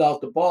 move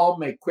without the ball,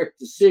 make quick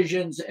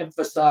decisions,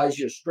 emphasize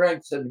your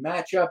strengths and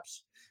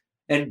matchups,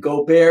 and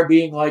Gobert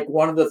being like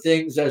one of the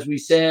things, as we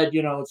said,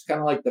 it's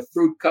kind of like the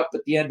fruit cup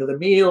at the end of the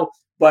meal,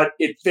 but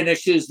it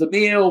finishes the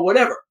meal,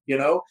 whatever,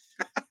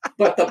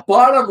 But the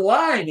bottom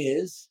line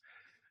is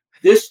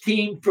this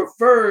team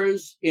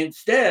prefers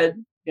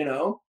instead,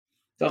 to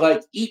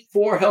like eat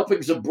 4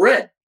 helpings of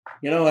bread,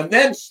 and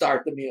then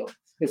start the meal.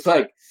 It's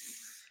like,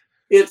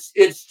 it's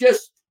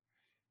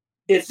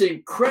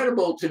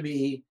incredible to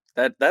me.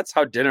 That's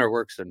how dinner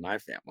works in my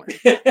family.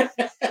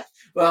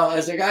 Well,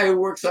 as a guy who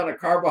works on a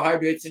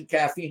carbohydrates and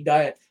caffeine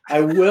diet,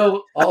 I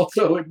will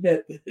also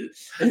admit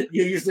that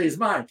usually is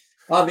mine.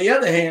 On the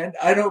other hand,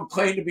 I don't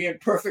claim to be in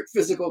perfect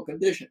physical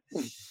condition.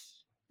 And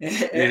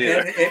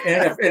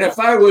if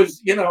I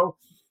was, in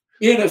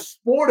a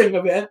sporting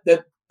event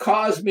that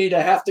caused me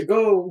to have to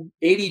go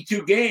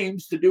 82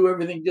 games to do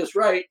everything just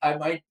right, I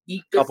might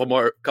eat a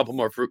couple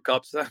more fruit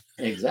cups then.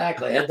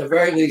 Exactly. At the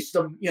very least,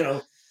 some,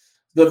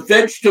 the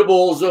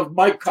vegetables of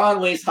Mike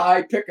Conley's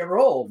high pick and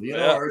roll,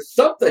 or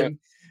something. Yeah.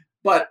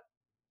 But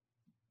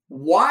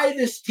why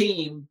this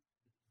team?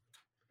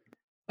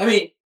 I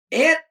mean,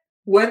 Ant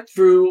went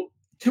through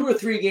 2 or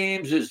 3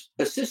 games. His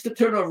assist to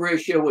turnover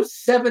ratio was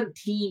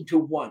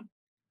 17-1.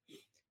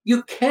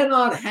 You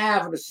cannot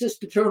have an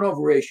assist to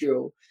turnover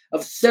ratio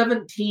of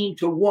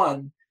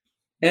 17-1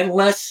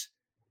 unless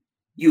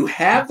you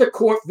have the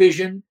court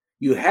vision,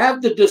 you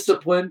have the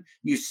discipline,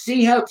 you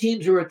see how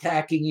teams are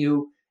attacking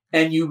you,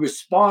 and you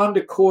respond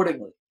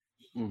accordingly.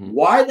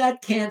 Why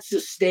that can't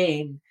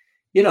sustain,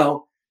 and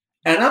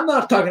I'm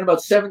not talking about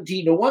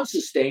 17-1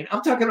 sustain.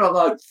 I'm talking about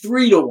like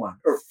 3-1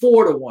 or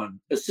 4-1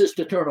 assist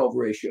to turnover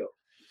ratio.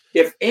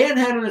 If Ann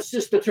had an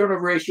assist to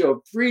turnover ratio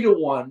of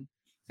 3-1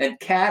 and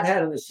Cat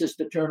had an assist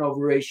to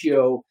turnover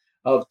ratio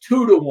of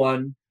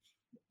 2-1,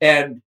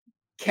 and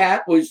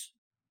Cat was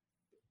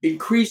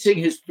increasing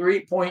his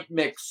 3-point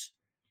mix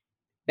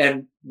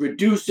and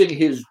reducing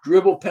his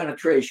dribble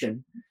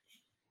penetration,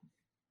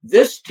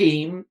 this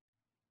team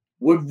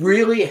would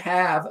really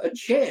have a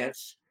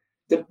chance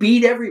to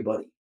beat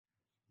everybody.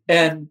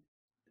 And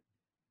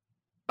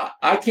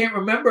I can't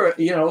remember,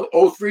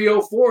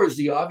 03-04 is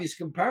the obvious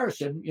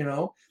comparison.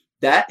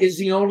 That is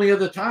the only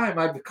other time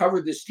I've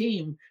covered this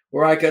team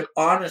where I could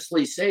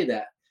honestly say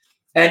that.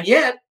 And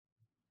yet,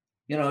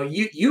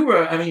 you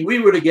were, we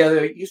were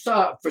together. You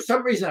saw, for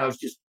some reason, I was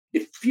just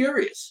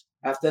furious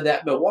after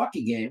that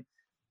Milwaukee game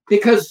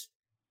because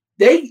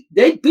they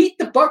beat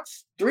the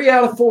Bucks 3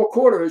 out of 4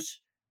 quarters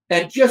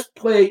and just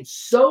played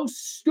so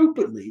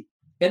stupidly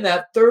in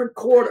that third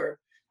quarter.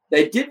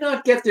 They did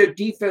not get their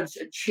defense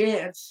a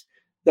chance.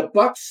 The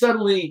Bucks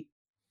suddenly,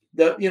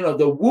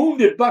 the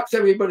wounded Bucks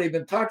everybody had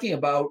been talking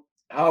about,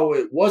 how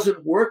it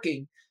wasn't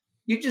working.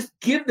 You just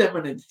give them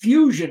an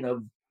infusion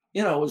of,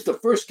 it was the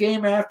first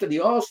game after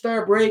the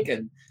All-Star break,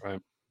 and right.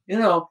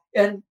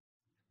 And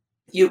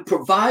you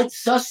provide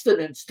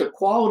sustenance to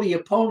quality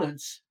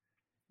opponents,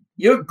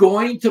 you're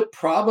going to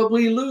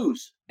probably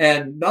lose.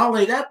 And not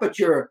only that, but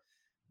you're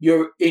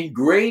you're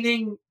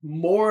ingraining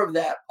more of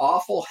that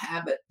awful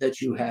habit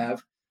that you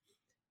have.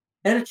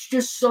 And it's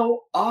just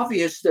so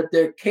obvious that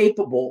they're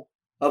capable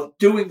of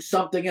doing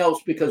something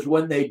else, because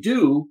when they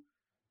do,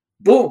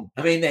 boom.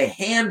 I mean, they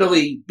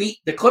handily beat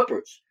the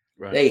Clippers.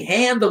 Right. They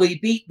handily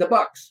beat the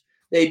Bucks.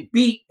 They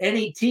beat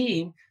any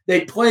team.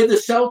 They play the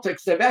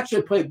Celtics. They've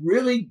actually played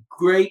really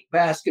great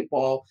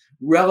basketball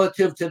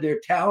relative to their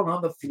talent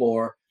on the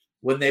floor.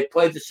 When they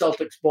played the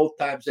Celtics, both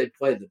times they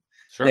played them.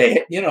 Sure.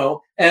 They,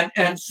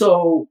 and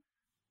so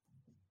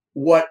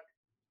what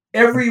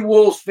every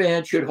Wolves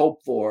fan should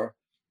hope for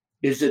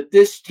is that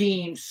this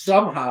team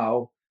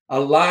somehow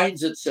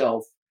aligns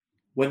itself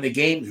when the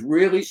games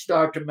really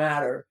start to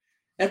matter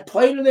and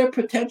play to their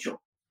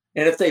potential.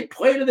 And if they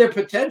play to their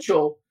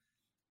potential,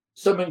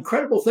 some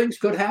incredible things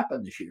could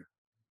happen this year.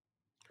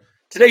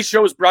 Today's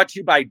show is brought to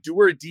you by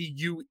Duer,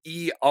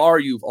 D-U-E-R.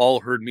 You've all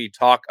heard me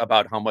talk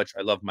about how much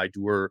I love my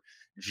Duer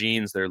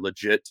jeans. They're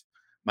legit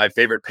my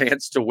favorite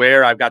pants to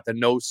wear. I've got the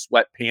no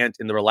sweat pant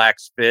in the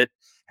relaxed fit.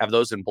 Have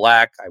those in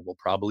black. I will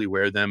probably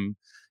wear them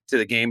to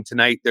the game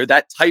tonight. They're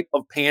that type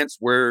of pants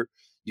where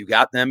you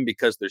got them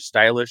because they're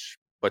stylish,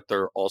 but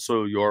they're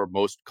also your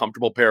most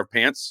comfortable pair of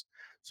pants.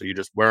 So you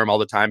just wear them all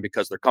the time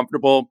because they're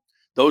comfortable.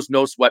 Those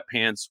no sweat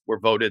pants were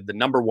voted the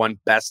 #1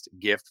 best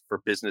gift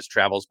for business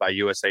travels by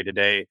USA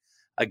Today.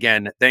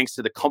 Again, thanks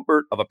to the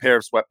comfort of a pair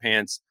of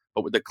sweatpants,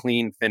 but with the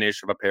clean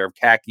finish of a pair of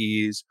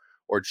khakis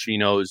or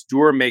chinos.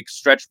 Duer makes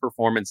stretch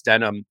performance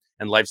denim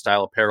and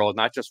lifestyle apparel,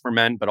 not just for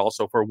men, but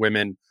also for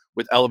women,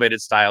 with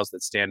elevated styles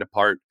that stand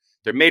apart.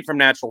 They're made from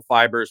natural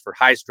fibers for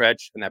high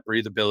stretch and that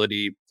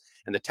breathability,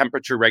 and the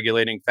temperature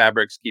regulating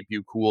fabrics keep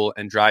you cool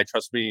and dry.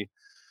 Trust me,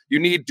 you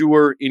need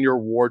Duer in your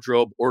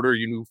wardrobe. Order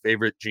your new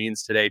favorite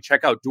jeans today.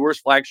 Check out Duer's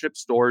flagship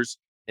stores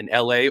in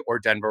LA or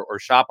Denver, or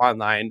shop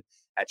online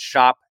at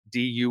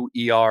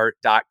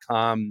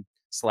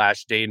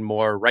shopduer.com/Dane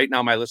Moore. Right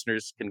now, my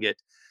listeners can get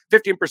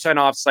 15%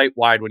 off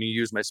site-wide when you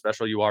use my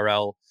special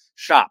URL,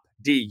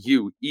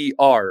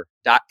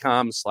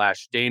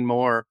 shopduer.com/Dane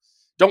Moore.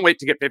 Don't wait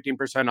to get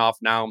 15% off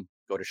now.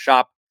 Go to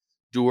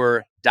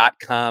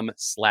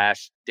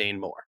shopduer.com/Dane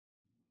Moore.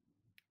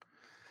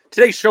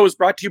 Today's show is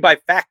brought to you by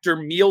Factor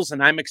Meals,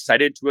 and I'm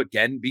excited to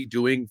again be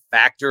doing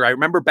Factor. I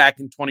remember back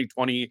in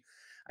 2020,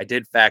 I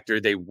did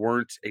Factor. They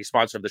weren't a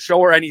sponsor of the show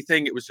or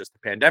anything. It was just the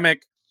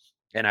pandemic,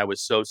 and I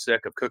was so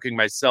sick of cooking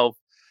myself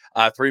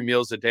 3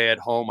 meals a day at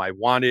home. I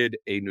wanted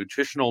a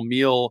nutritional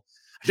meal.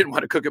 I didn't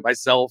want to cook it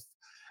myself,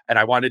 and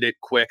I wanted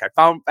it quick. I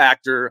found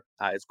Factor.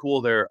 It's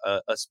cool they're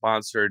a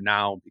sponsor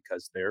now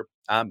because they're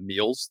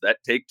meals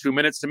that take 2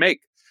 minutes to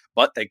make.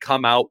 But they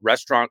come out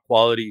restaurant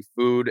quality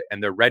food,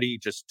 and they're ready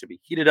just to be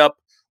heated up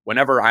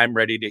whenever I'm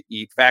ready to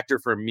eat. Factor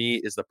for me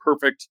is the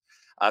perfect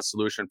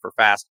solution for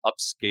fast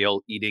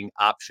upscale eating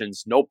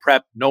options. No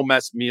prep, no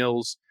mess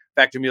meals.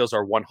 Factor meals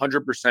are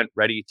 100%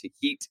 ready to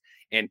heat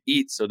and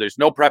eat. So there's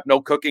no prep,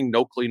 no cooking,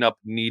 no cleanup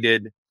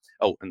needed.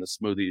 Oh, and the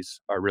smoothies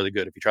are really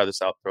good. If you try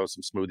this out, throw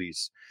some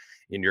smoothies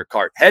in your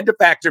cart. Head to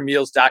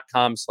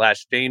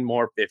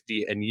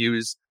factormeals.com/DaneMoore50 and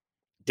use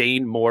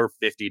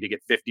DaneMoore50 to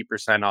get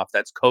 50% off.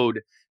 That's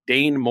code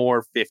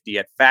DaneMoore50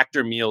 at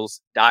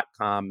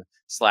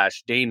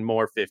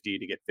factormeals.com/DaneMoore50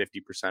 to get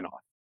 50%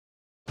 off.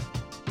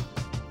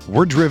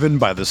 We're driven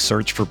by the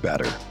search for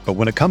better. But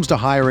when it comes to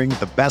hiring,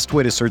 the best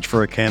way to search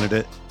for a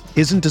candidate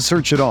isn't to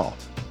search at all.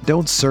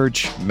 Don't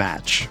search,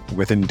 match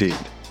with Indeed.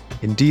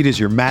 Indeed is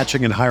your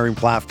matching and hiring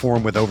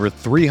platform with over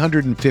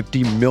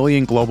 350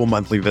 million global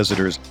monthly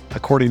visitors,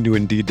 according to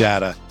Indeed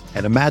data,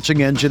 and a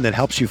matching engine that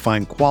helps you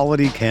find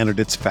quality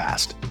candidates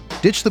fast.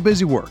 Ditch the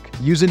busy work.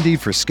 Use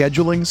Indeed for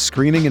scheduling,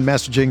 screening, and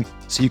messaging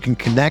so you can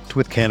connect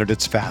with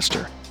candidates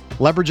faster.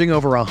 Leveraging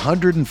over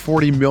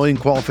 140 million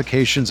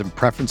qualifications and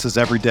preferences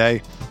every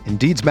day,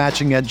 Indeed's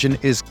matching engine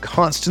is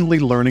constantly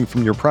learning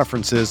from your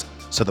preferences,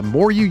 so the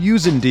more you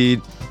use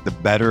Indeed, the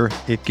better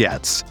it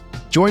gets.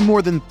 Join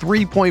more than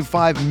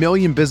 3.5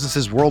 million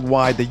businesses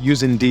worldwide that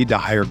use Indeed to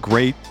hire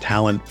great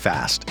talent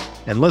fast.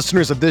 And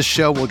listeners of this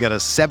show will get a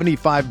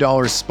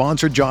 $75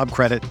 sponsored job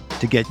credit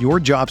to get your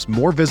jobs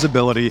more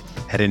visibility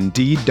at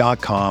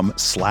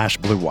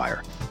Indeed.com/Blue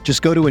Wire.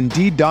 Just go to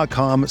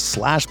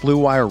Indeed.com/Blue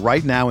Wire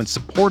right now and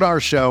support our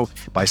show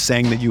by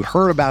saying that you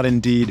heard about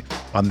Indeed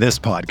on this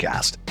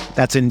podcast.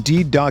 That's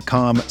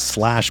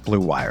Indeed.com/Blue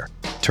Wire.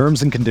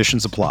 Terms and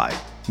conditions apply.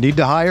 Need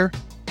to hire?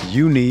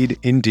 You need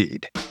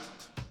Indeed.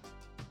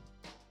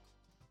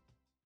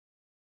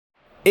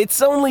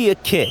 It's only a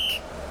kick,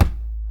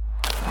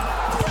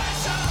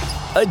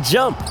 a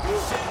jump,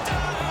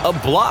 a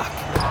block.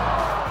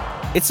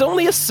 It's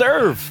only a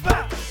serve.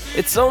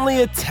 It's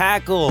only a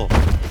tackle,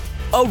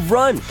 a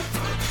run.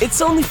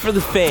 It's only for the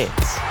fans.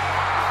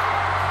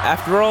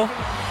 After all,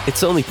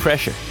 it's only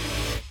pressure.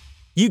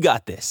 You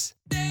got this.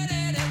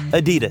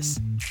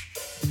 Adidas.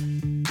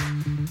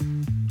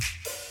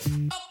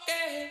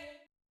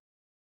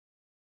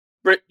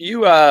 Britt,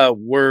 you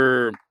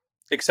were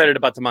excited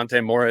about the Monte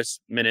Morris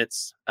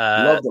minutes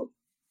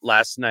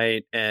last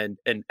night and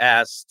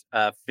asked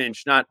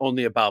Finch not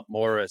only about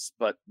Morris,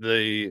 but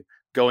the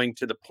going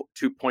to the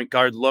 2-point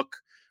guard look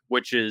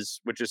which is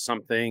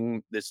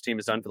something this team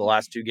has done for the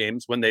last 2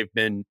 games when they've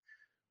been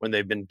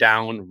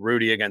down.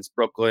 Rudy against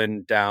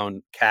Brooklyn,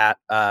 down Cat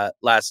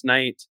last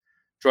night.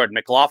 Jordan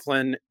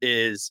McLaughlin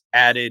is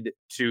added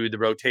to the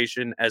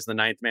rotation as the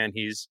 9th man.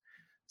 He's,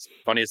 as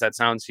funny as that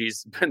sounds,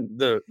 he's been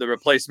the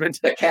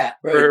replacement, the Cat,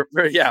 right?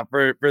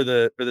 for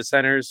the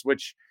centers,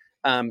 which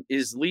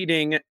is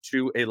leading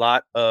to a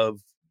lot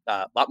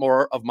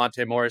more of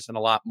Monte Morris and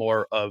a lot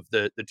more of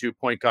the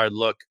 2-point guard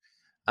look.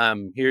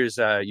 Here's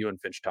you and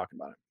Finch talking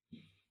about it.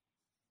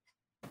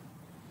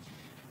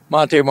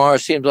 Monte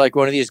Morris seems like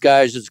one of these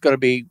guys that's going to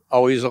be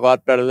always a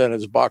lot better than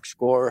his box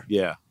score.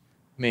 Yeah.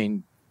 I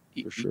mean,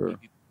 for sure.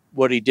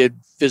 What he did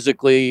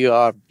physically,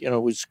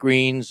 with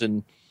screens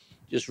and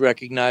just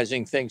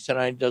recognizing things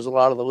tonight, does a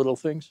lot of the little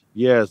things.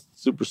 Yeah,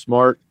 super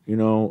smart,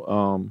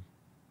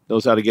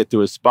 knows how to get to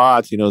his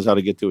spots. He knows how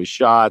to get to his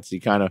shots. He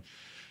kind of,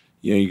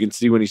 you can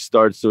see when he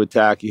starts to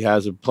attack, he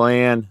has a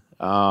plan.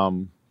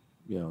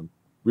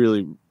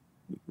 Really,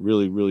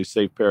 really, really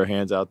safe pair of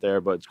hands out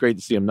there, but it's great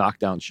to see him knock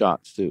down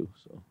shots too.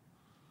 So,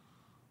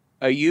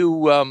 are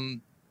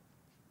you?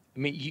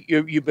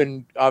 You've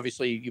been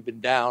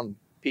down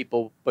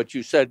people, but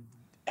you said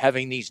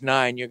having these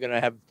 9, you're going to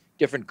have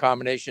different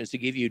combinations to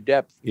give you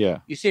depth. Yeah.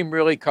 You seem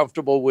really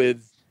comfortable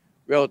with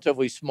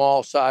relatively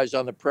small size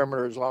on the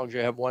perimeter as long as you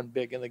have one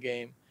big in the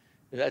game.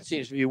 That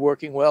seems to be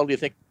working well. Do you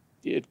think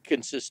it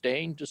can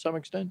sustain to some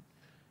extent?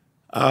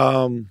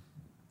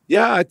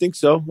 Yeah, I think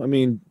so. I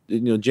mean,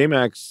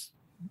 J-Mac's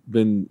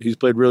he's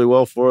played really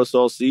well for us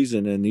all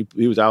season, and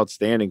he was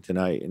outstanding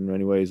tonight in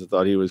many ways. I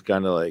thought he was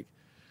kind of like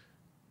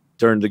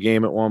turned the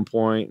game at one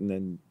point, and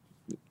then,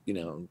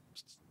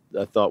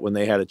 I thought when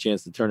they had a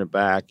chance to turn it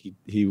back,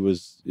 he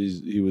was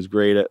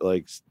great at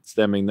like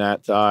stemming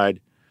that tide.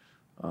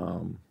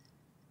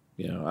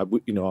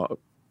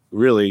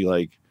 Really,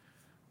 like,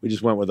 we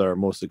just went with our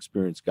most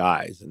experienced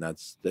guys, and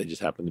they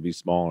just happen to be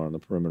smaller on the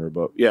perimeter.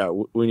 But yeah,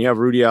 when you have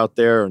Rudy out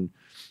there, and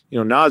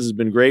Nas has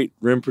been great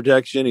rim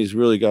protection. He's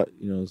really got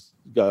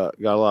got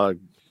a lot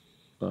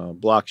of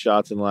block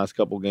shots in the last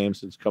couple games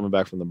since coming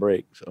back from the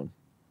break. So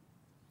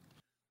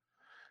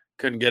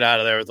couldn't get out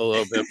of there with a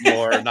little bit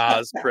more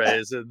Nas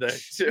praise in there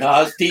too.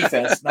 Nas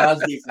defense.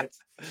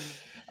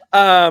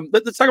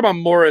 Let's talk about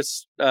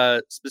Morris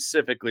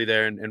specifically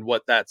there and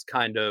what that's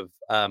kind of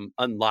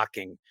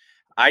unlocking.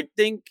 I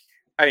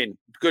mean,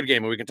 good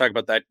game, and we can talk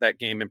about that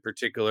game in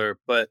particular.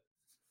 But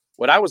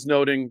what I was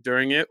noting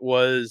during it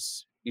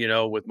was,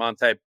 with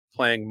Monte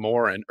playing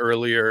more and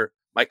earlier,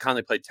 Mike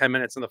Conley played 10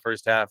 minutes in the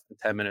first half and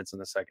 10 minutes in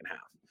the second half.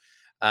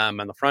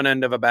 On the front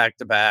end of a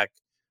back-to-back,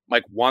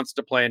 Mike wants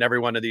to play in every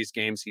one of these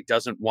games. He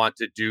doesn't want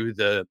to do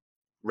the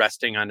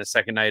resting on the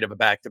second night of a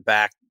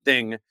back-to-back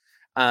thing.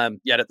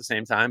 Yet at the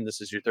same time,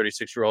 this is your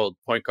 36-year-old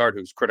point guard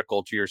who's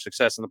critical to your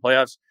success in the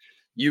playoffs.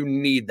 You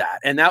need that.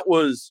 And that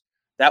was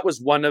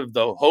one of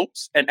the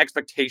hopes and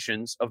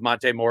expectations of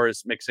Monte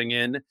Morris mixing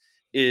in,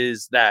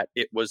 is that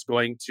it was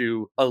going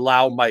to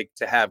allow Mike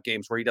to have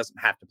games where he doesn't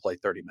have to play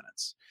 30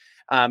 minutes.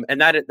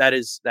 And that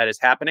is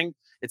happening.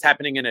 It's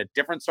happening in a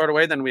different sort of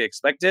way than we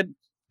expected.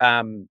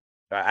 I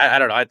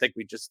don't know. I think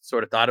we just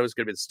sort of thought it was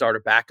going to be the starter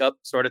backup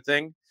sort of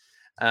thing.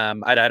 I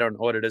don't know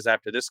what it is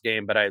after this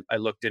game, but I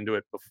looked into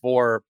it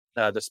before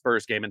the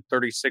Spurs game, and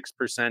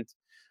 36%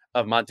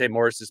 of Monte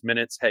Morris's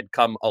minutes had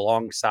come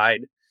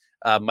alongside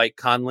Mike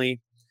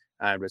Conley.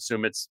 I would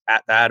assume it's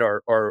at that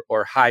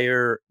or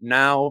higher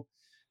now.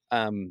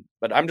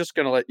 But I'm just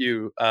going to let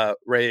you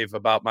rave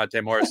about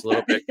Monte Morris a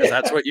little bit, because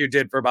that's what you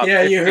did for about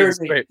 15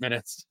 straight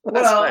minutes.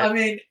 Well, I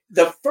mean,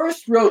 the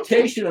first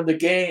rotation of the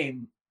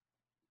game,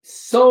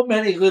 so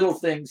many little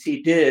things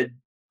he did.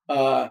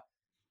 One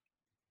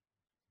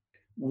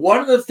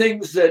of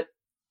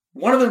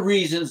the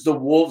reasons the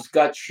Wolves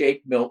got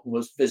Shake Milton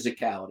was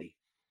physicality.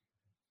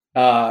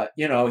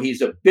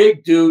 He's a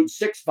big dude,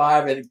 6'5",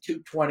 I think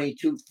 220,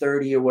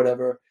 230 or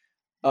whatever.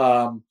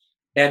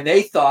 And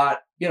they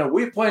thought,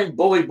 we're playing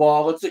bully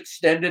ball. Let's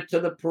extend it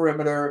to the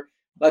perimeter.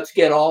 Let's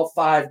get all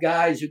 5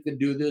 guys who can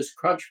do this,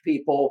 crunch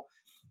people.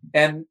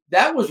 And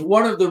that was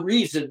one of the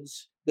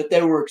reasons that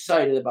they were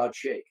excited about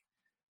Shake.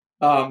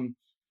 And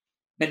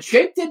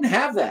Shake didn't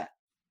have that.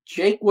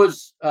 Shake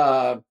was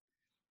in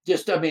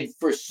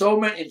so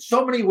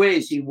many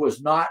ways, he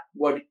was not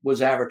what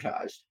was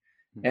advertised.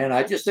 And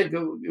I just think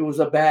it was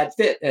a bad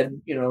fit.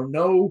 And,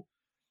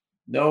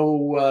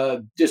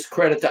 no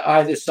discredit to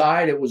either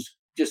side. It was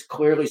just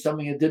clearly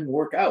something that didn't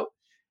work out.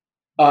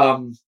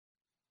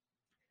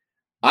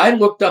 I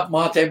looked up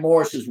Monte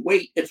Morris's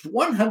weight. It's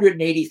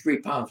 183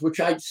 pounds, which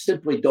I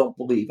simply don't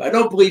believe. I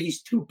don't believe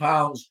he's 2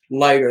 pounds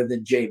lighter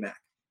than J-Mac.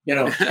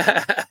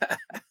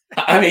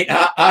 I mean,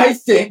 I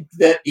think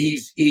that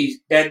he's,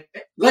 and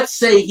let's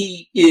say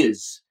he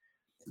is.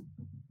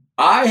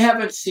 I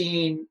haven't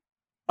seen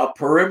a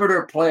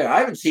perimeter player. I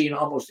haven't seen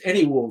almost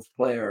any Wolves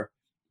player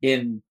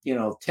in,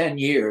 10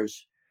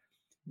 years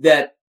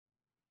that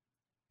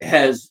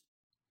has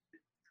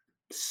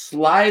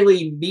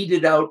slyly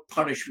meted out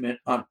punishment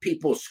on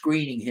people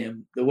screening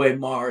him the way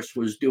Morris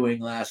was doing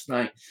last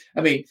night.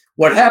 I mean,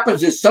 what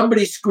happens is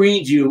somebody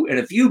screens you, and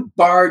if you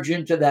barge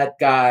into that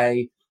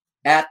guy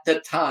at the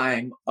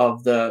time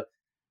of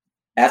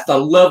at the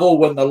level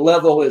when the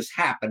level is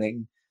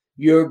happening,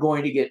 you're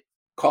going to get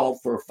called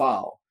for a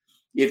foul.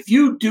 If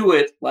you do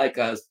it like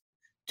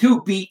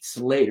 2 beats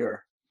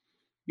later,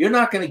 you're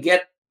not going to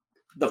get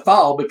the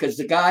foul because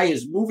the guy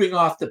is moving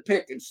off the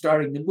pick and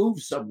starting to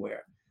move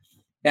somewhere.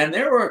 And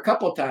there were a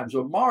couple of times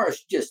where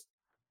Morris just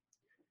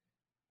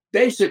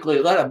basically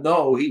let him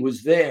know he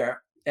was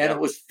there, and it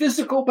was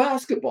physical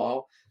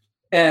basketball.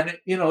 And,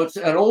 it's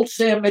an old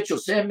Sam Mitchell.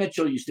 Sam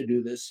Mitchell used to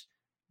do this.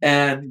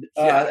 And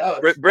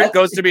Britt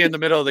goes to me in the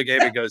middle of the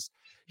game and goes,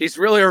 he's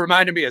really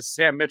reminded me of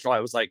Sam Mitchell. I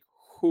was like,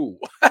 who?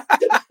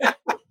 I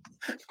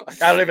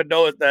don't even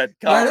know what that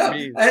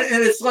means.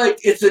 And it's like,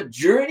 it's a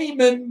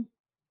journeyman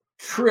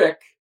trick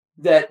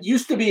that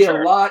used to be a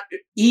lot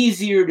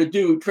easier to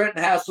do.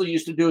 Trenton Hassel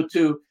used to do it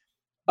too,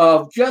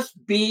 of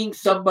just being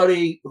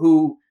somebody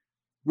who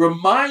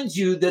reminds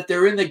you that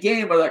they're in the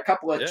game with a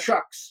couple of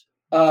chucks.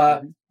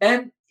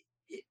 And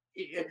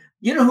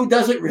you know who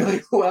does it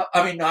really well?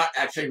 I mean, not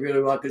actually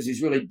really well because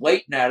he's really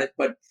blatant at it,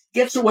 but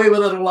gets away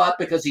with it a lot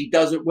because he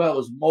does it well,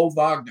 is Mo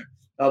Wagner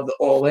of the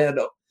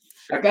Orlando.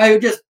 A guy who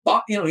just,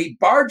 he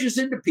barges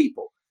into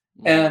people.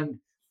 And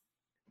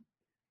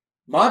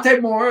Monte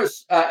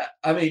Morris, I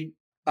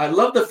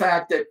love the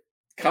fact that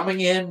coming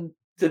in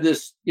to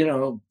this,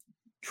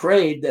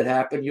 trade that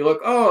happened, you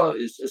look,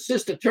 his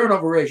assist to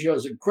turnover ratio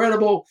is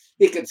incredible.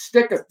 He can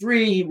stick a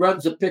 3. He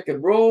runs a pick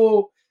and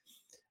roll.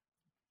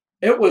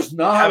 It was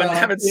not.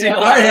 Haven't seen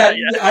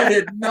I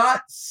did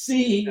not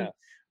see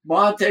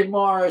Monte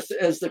Morris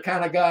as the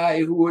kind of guy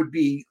who would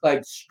be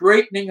like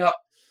straightening up,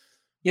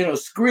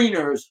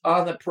 screeners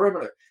on the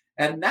perimeter.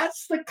 And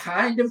that's the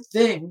kind of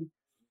thing,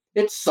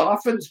 it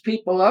softens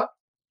people up.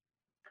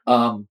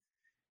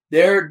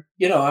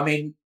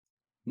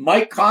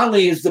 Mike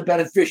Conley is the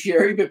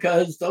beneficiary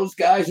because those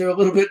guys are a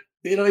little bit,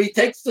 he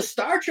takes the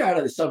starch out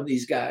of some of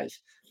these guys.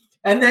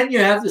 And then you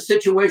have the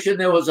situation,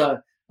 there was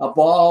a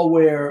ball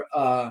where,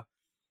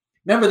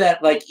 remember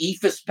that like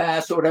Ephus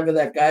pass or whatever,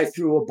 that guy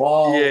threw a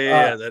ball,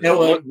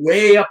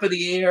 way up in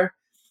the air.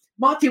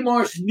 Monte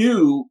Morris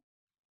knew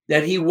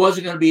that he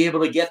wasn't going to be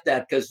able to get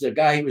that because the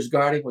guy he was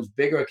guarding was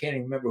bigger. I can't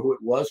even remember who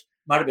it was.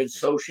 Might have been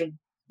Sochin,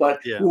 but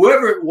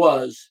whoever it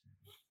was,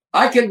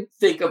 I can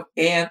think of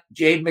Ant,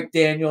 Jade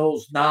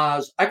McDaniels,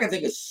 Nas. I can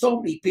think of so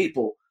many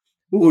people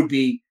who would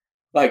be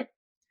like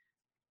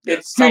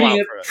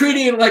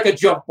treating it like a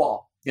jump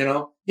ball.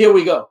 Here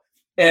we go.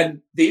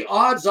 And the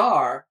odds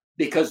are,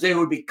 because they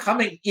would be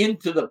coming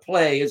into the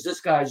play as this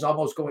guy's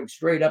almost going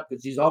straight up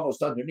because he's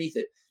almost underneath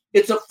it,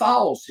 it's a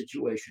foul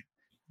situation.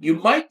 You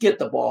might get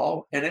the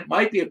ball, and it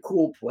might be a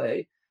cool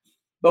play.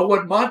 But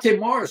what Monte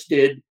Morris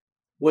did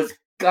was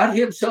got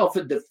himself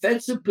in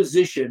defensive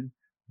position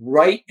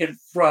right in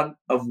front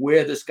of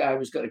where this guy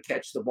was going to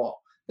catch the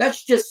ball.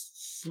 That's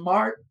just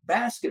smart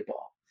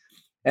basketball.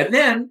 And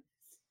then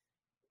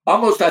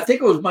I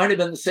think it might have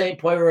been the same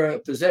play or a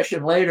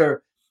possession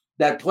later,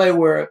 that play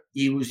where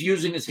he was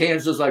using his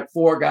hands. There's like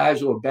 4 guys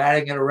who were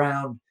batting it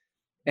around,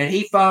 and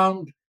he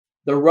found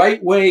the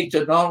right way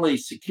to not only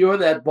secure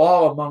that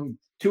ball among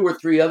 2 or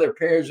 3 other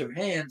pairs of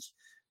hands,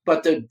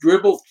 but to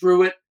dribble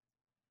through it,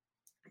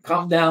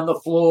 come down the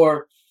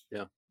floor,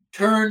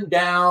 turn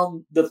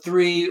down the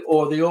 3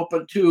 or the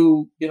open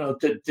 2,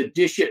 to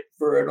dish it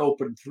for an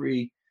open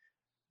 3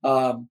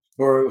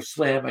 or a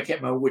slam. I can't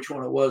remember which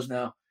one it was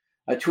now.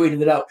 I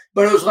tweeted it out.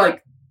 But it was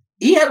like,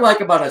 he had like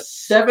about a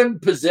 7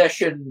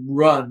 possession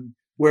run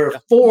where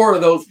 4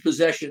 of those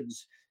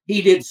possessions,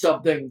 he did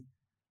something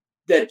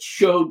that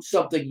showed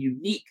something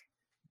unique,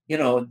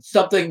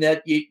 something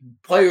that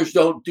players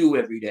don't do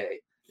every day.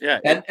 Yeah.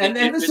 And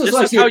this is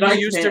like how you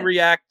used to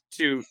react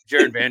to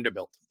Jared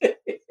Vanderbilt.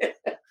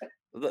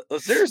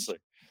 Seriously.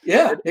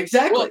 Yeah,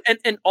 exactly. Well,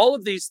 and all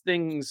of these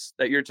things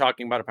that you're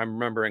talking about, if I'm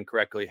remembering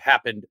correctly,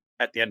 happened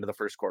at the end of the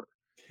first quarter.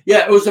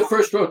 Yeah, it was the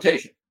first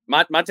rotation.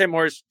 Monte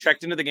Morris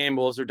checked into the game.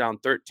 Wolves are down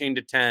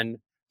 13-10.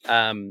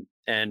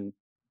 And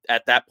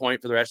at that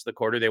point, for the rest of the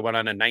quarter, they went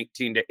on a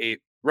 19-8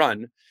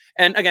 run.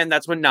 And again,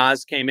 that's when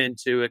Nas came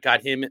into it,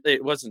 got him.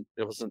 It wasn't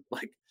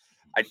like,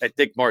 I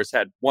think Morris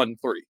had 1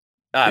 3,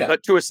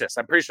 but 2 assists.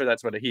 I'm pretty sure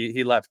that's what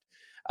he left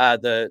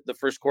the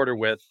first quarter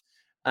with.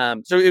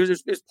 So it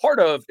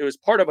was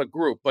part of a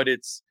group, but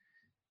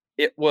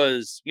it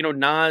was,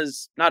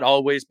 Nas, not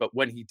always, but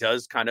when he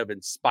does kind of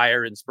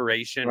inspire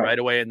inspiration right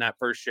away in that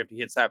first shift, he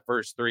hits that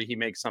first 3, he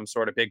makes some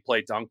sort of big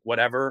play, dunk,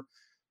 whatever.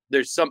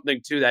 There's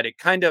something to that. It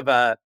kind of,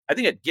 I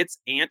think it gets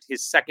Ant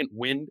his second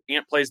wind.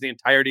 Ant plays the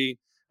entirety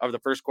of the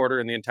first quarter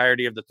and the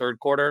entirety of the third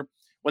quarter.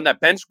 When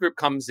that bench group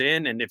comes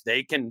in, and if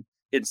they can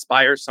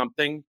inspire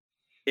something,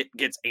 it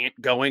gets Ant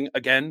going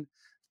again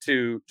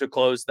to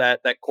close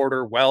that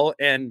quarter well.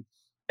 And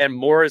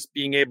Morris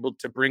being able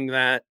to bring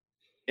that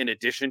in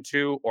addition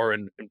to or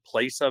in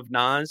place of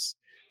Nas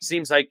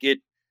seems like it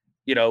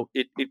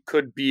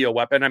could be a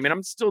weapon. I mean,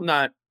 I'm still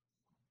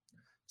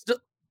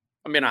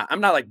I mean, I'm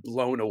not like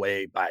blown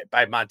away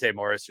by Monte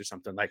Morris or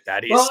something like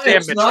that. He's Well, Sam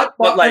it's Mitchell, not,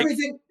 but like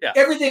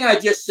everything I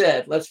just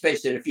said, let's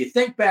face it, if you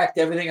think back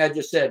to everything I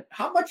just said,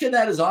 how much of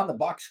that is on the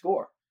Bucs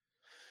score?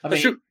 I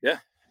mean, true. Yeah.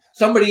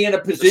 Somebody in a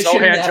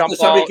position after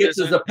somebody gets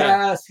us a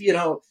pass,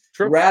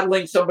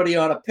 rattling somebody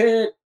on a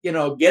pick,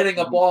 getting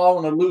a ball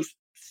in a loose,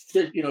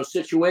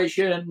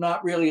 situation.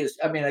 Not really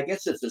I mean, I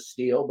guess it's a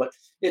steal, but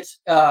it's,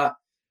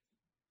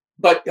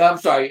 but I'm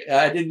sorry,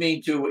 I didn't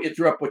mean to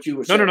interrupt what you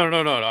were saying. No.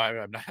 I'm not.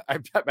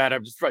 I'm not mad.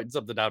 I'm just writing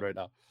something down right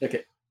now.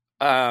 Okay.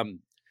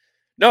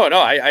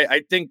 No.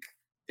 I think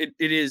it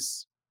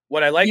is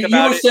what I like about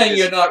it. You were saying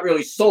you're not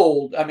really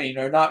sold. I mean,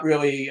 or not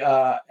really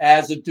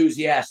as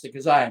enthusiastic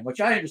as I am,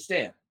 which I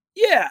understand.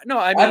 Yeah. No,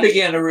 I mean, I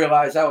began to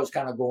realize I was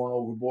kind of going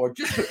overboard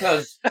just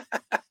because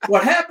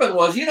what happened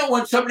was,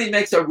 when somebody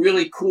makes a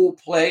really cool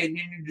play and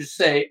you just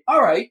say,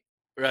 all right.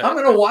 I'm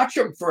going to watch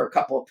him for a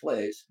couple of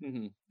plays.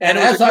 Mm-hmm. And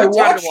as I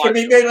watched him,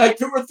 he made like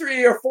 2 or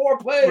 3 or 4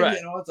 plays.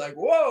 It's like,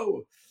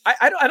 whoa.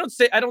 I don't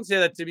say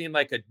that to mean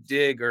like a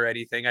dig or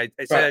anything. I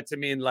say that to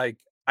mean like,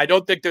 I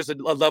don't think there's a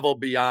level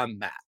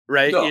beyond that.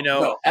 Right.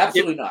 No,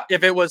 absolutely not.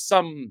 If it was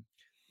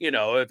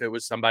if it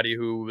was somebody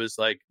who was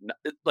like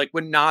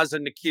when Nas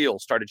and Nikhil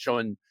started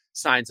showing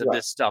signs of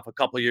this stuff a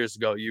couple of years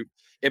ago,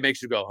 it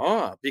makes you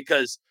go,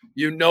 because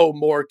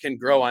more can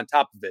grow on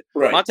top of it.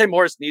 Right. Monte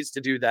Morris needs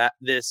to do that.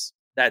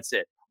 That's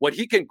it. What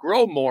he can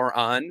grow more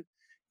on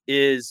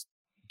is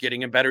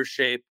getting in better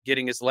shape,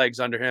 getting his legs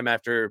under him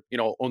after,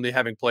 only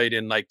having played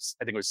in I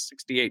think it was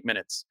 68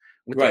 minutes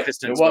with the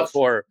Pistons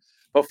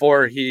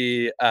before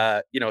he,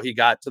 he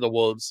got to the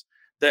Wolves.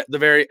 The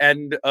very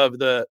end of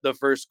the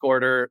first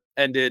quarter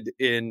ended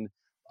in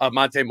a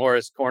Monte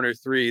Morris corner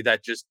 3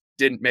 that just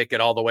didn't make it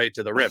all the way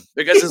to the rim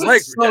because his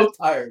legs were so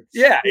tired.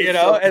 Yeah,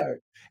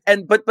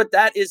 but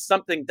that is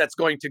something that's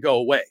going to go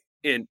away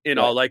in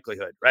all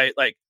likelihood, right?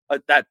 Like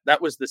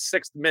that was the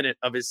 6th minute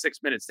of his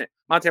 6-minute stint.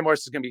 Monte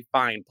Morris is going to be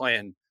fine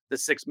playing the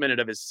 6th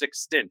minute of his 6th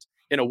stint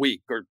in a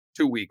week or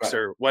 2 weeks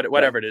or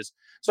whatever it is.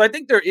 So I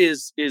think there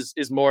is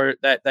more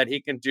that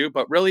he can do,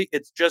 but really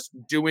it's just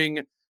doing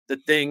the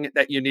thing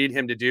that you need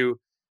him to do.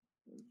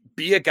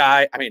 Be a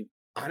guy. I mean,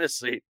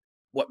 honestly,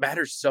 what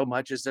matters so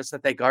much is just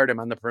that they guard him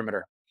on the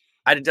perimeter.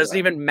 It doesn't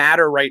even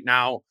matter right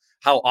now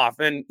how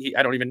often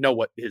I don't even know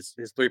what his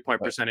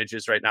 3-point percentage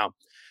is right now.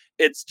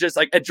 It's just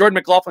like Jordan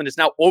McLaughlin is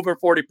now over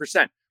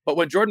 40%. But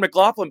when Jordan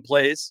McLaughlin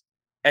plays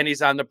and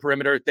he's on the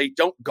perimeter, they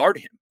don't guard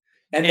him.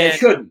 And they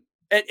shouldn't.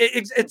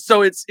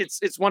 So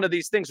it's one of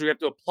these things where you have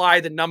to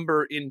apply the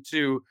number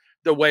into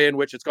the way in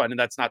which it's going. And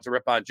that's not to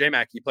rip on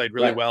J-Mac. He played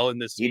really well in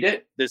this. He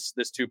did. This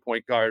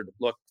 2-point guard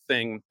look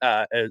thing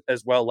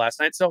as well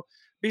last night. So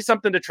be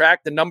something to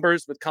track. The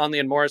numbers with Conley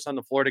and Morris on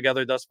the floor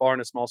together thus far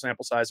in a small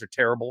sample size are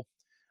terrible.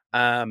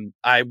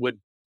 I would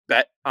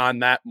bet on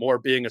that more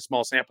being a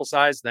small sample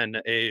size than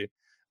a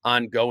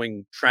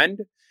ongoing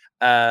trend.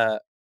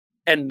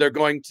 And they're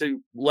going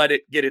to let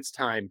it get its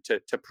time to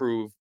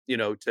prove,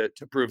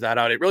 to prove that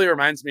out. It really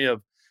reminds me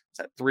of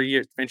 3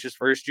 years, Finch's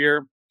first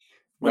year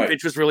when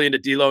Finch was really into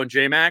D'Lo and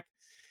J-Mac,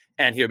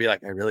 and he would be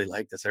like, I really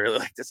like this. And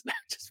I just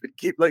would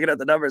keep looking at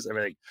the numbers. I'm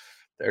like,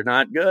 they're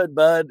not good,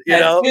 bud.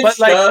 Finch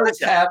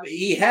but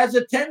he has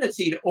a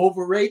tendency to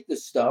overrate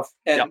this stuff.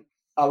 And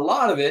a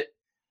lot of it,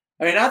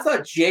 I mean, I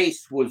thought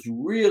Jace was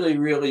really,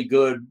 really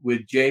good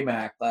with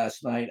J-Mac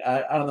last night.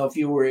 I don't know if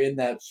you were in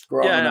that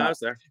scrum. Yeah, I was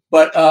there.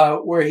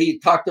 But where he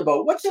talked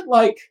about what's it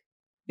like,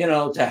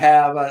 to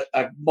have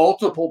a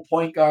multiple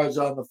point guards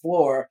on the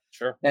floor.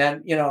 Sure.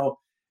 And,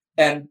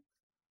 and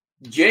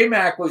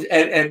J-Mac was,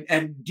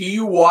 and do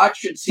you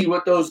watch and see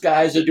what those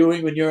guys are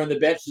doing when you're on the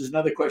bench? Is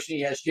another question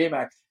he asked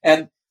J-Mac.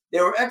 And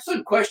they were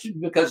excellent questions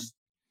because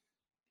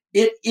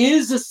it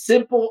is a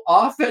simple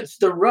offense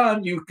to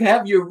run. You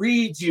have your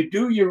reads, you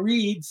do your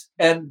reads.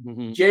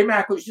 And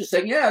J-Mac was just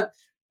saying,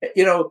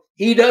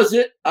 he does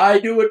it. I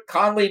do it.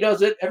 Conley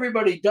does it.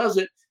 Everybody does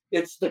it.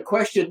 It's the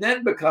question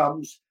then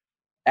becomes,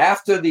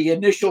 after the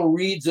initial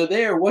reads are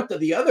there, what do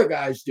the other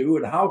guys do?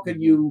 And how can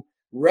you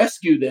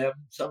rescue them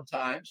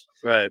sometimes?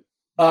 Right.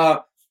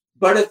 But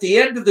at the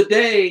end of the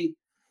day,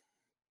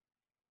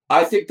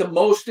 I think the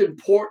most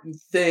important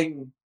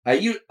thing,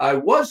 I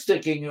was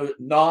thinking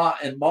Na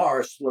and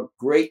Morris look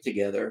great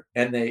together,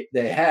 and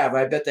they have.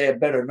 I bet they have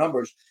better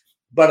numbers.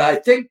 But I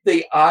think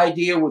the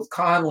idea with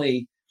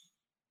Conley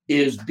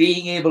is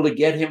being able to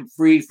get him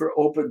free for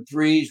open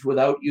threes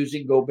without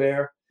using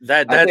Gobert.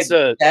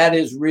 That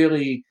is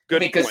really good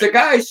because the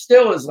guy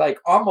still is like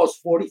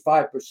almost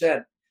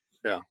 45%.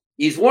 Yeah.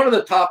 He's one of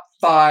the top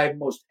 5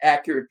 most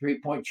accurate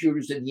 3-point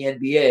shooters in the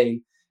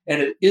NBA,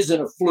 and it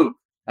isn't a fluke.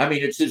 I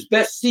mean, it's his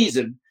best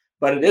season,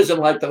 but it isn't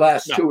like the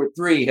last 2 or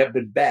 3 have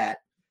been bad.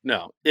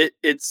 No,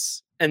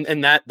 it's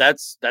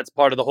that's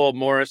part of the whole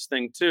Morris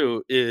thing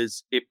too,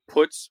 is it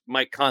puts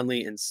Mike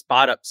Conley in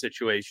spot up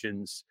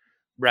situations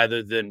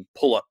rather than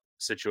pull up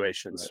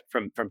situations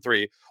from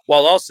 3,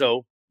 while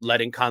also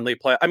letting Conley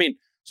play. I mean,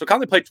 so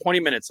Conley played 20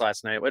 minutes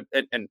last night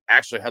and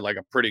actually had like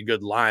a pretty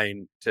good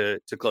line to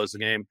close the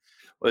game.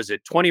 was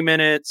it 20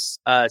 minutes,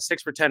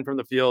 6 for 10 from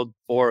the field.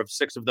 4 of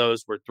 6 of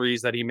those were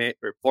threes that he made,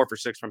 or 4 for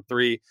 6 from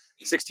 3,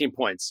 16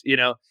 points,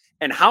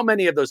 and how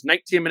many of those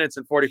 19 minutes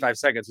and 45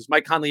 seconds was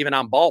Mike Conley even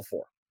on ball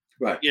for?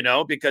 Right.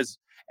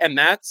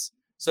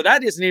 So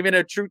that isn't even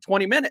a true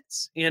 20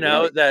 minutes,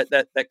 Right.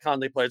 that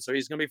Conley played. So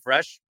he's going to be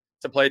fresh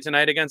to play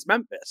tonight against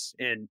Memphis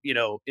in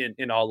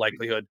all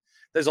likelihood.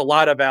 There's a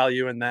lot of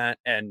value in that.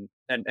 And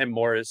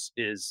Morris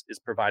is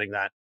providing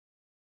that.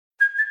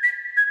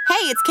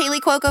 Hey, it's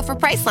Kaylee Cuoco for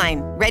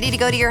Priceline. Ready to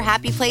go to your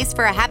happy place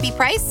for a happy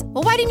price?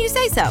 Well, why didn't you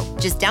say so?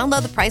 Just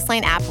download the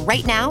Priceline app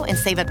right now and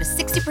save up to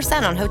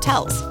 60% on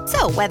hotels.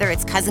 So whether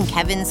it's Cousin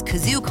Kevin's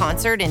Kazoo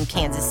Concert in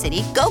Kansas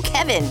City, go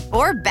Kevin,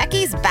 or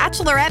Becky's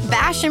Bachelorette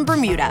Bash in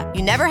Bermuda,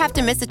 you never have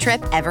to miss a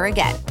trip ever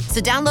again.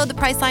 So download the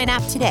Priceline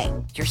app today.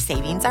 Your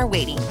savings are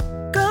waiting.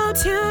 Go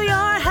to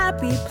your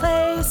happy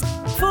place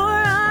for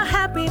a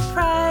happy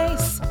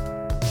price.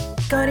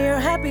 Go to your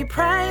happy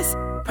price,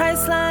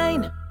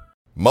 Priceline.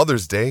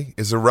 Mother's Day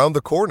is around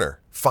the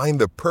corner.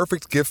 Find the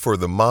perfect gift for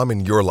the mom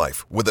in your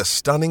life with a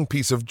stunning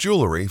piece of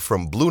jewelry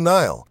from Blue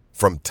Nile.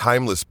 From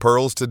timeless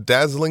pearls to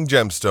dazzling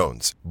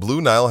gemstones,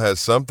 Blue Nile has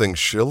something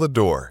she'll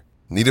adore.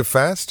 Need it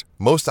fast?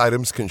 Most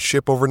items can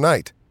ship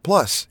overnight.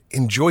 Plus,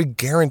 enjoy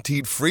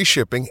guaranteed free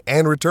shipping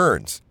and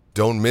returns.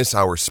 Don't miss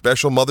our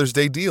special Mother's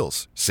Day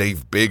deals.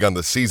 Save big on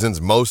the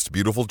season's most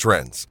beautiful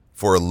trends.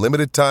 For a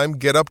limited time,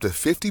 get up to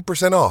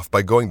 50% off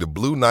by going to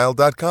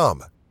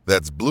BlueNile.com.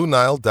 That's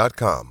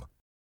BlueNile.com.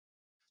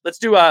 Let's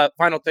do a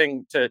final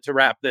thing to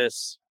wrap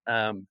this,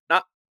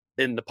 not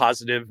in the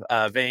positive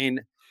vein.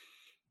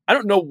 I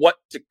don't know what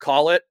to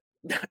call it,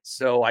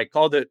 so I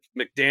called it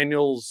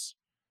McDaniel's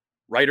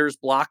writer's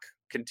block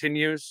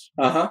continues.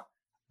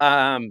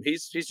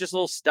 He's just a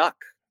little stuck.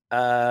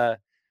 We've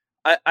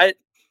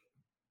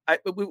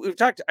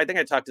talked. I think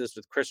I talked to this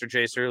with Chris or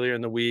Jace earlier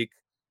in the week,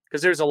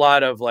 because there's a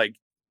lot of like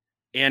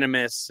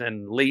animus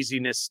and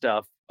laziness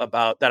stuff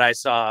that I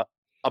saw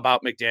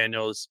about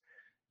McDaniel's,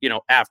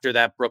 after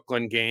that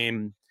Brooklyn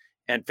game,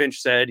 and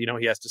Finch said, he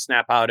has to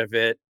snap out of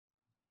it.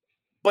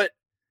 But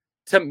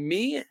to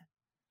me,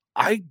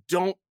 I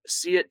don't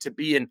see it to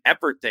be an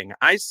effort thing.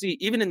 I see,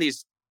 even in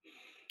these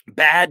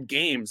bad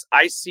games,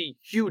 I see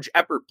huge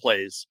effort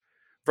plays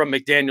from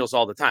McDaniel's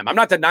all the time. I'm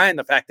not denying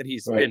the fact that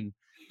he's been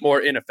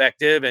more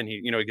ineffective, and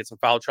he gets in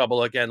foul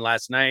trouble again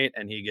last night,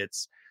 and he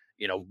gets,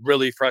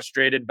 really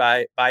frustrated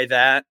by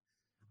that.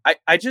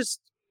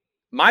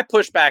 My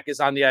pushback is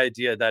on the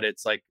idea that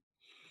it's like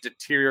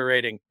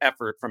deteriorating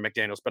effort from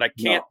McDaniel's, but I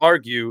can't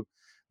argue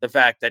the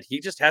fact that he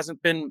just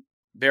hasn't been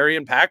very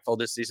impactful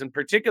this season,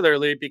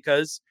 particularly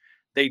because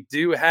they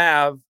do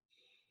have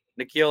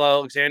Nickeil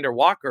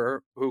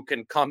Alexander-Walker, who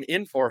can come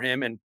in for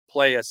him and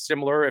play a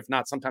similar, if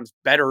not sometimes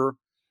better,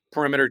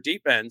 perimeter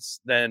defense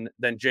than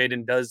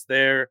Jaden does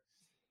there.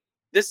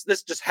 This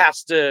just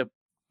has to.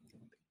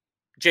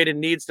 Jaden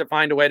needs to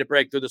find a way to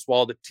break through this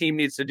wall. The team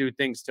needs to do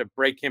things to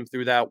break him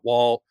through that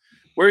wall.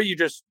 Where are you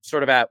just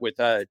sort of at with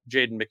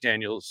Jaden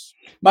McDaniels?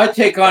 My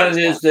take on it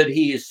is that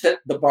he has set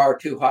the bar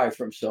too high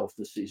for himself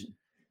this season.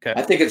 Okay.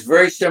 I think it's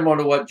very similar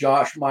to what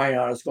Josh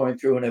Minot is going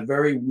through, in a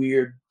very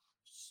weird,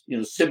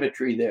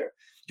 symmetry there.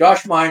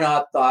 Josh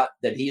Minot thought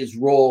that his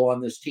role on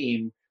this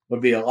team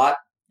would be a lot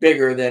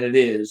bigger than it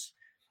is,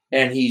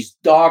 and he's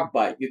dog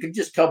bite. You can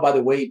just tell by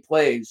the way he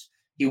plays.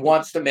 He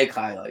wants to make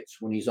highlights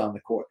when he's on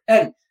the court,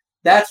 and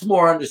that's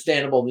more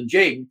understandable than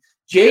Jaden.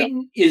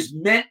 Jaden is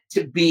meant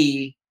to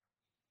be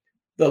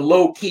the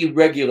low-key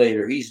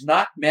regulator. He's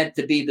not meant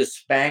to be the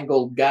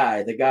spangled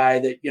guy, the guy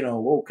that,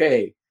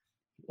 okay,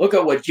 look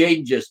at what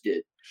Jaden just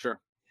did. Sure.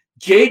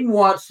 Jaden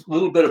wants a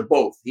little bit of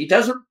both. He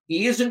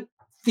isn't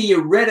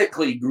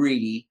theoretically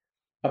greedy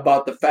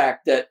about the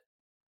fact that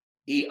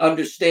he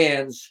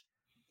understands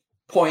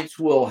points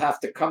will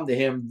have to come to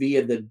him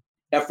via the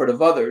effort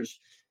of others,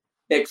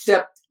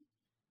 except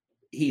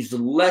he's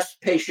less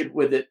patient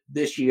with it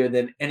this year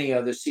than any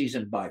other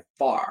season by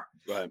far.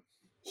 Right.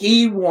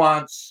 He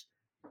wants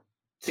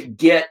to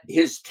get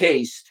his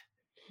taste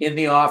in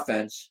the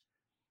offense,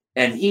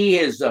 and he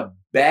is a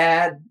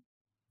bad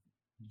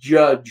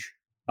judge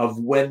of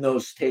when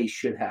those tastes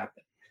should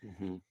happen.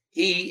 Mm-hmm.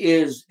 He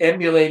is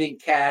emulating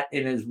Cat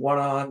in his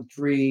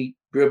 1-on-3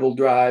 dribble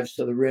drives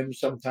to the rim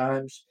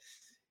sometimes.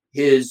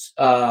 His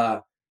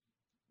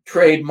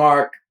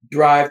trademark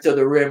drive to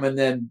the rim and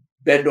then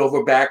bend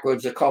over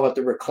backwards. They call it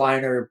the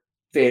recliner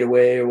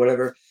fadeaway or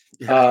whatever.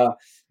 And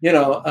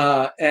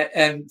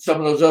some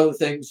of those other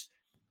things.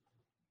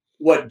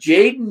 What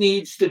Jaden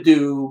needs to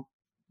do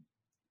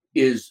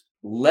is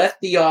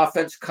let the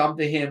offense come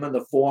to him in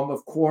the form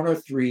of corner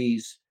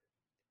threes,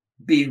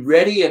 be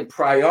ready and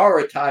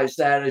prioritize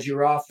that as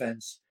your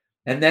offense.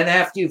 And then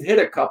after you've hit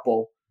a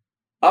couple,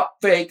 up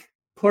fake,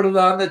 put it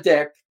on the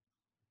deck,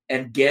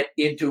 and get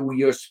into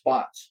your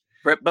spots.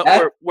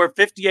 But we're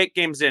 58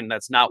 games in.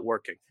 That's not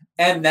working.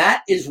 And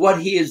that is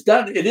what he has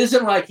done. It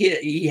isn't like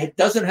he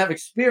doesn't have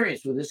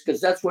experience with this,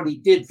 because that's what he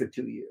did for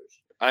 2 years.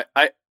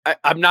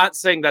 I'm not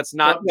saying that's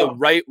not the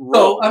right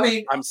role.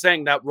 No, I'm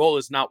saying that role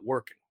is not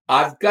working.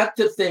 I've got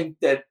to think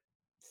that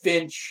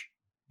Finch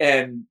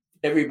and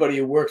everybody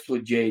who works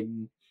with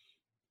Jaden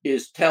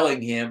is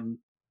telling him.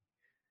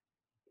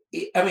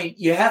 I mean,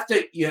 you have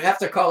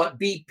to call it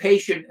be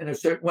patient in a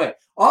certain way.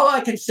 All I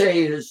can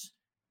say is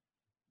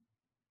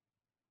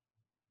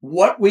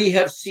what we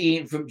have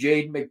seen from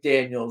Jaden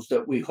McDaniels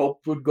that we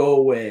hoped would go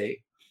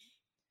away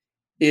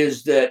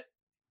is that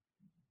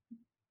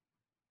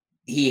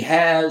he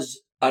has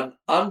an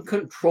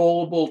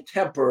uncontrollable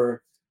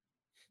temper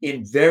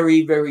in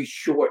very, very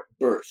short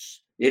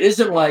bursts. It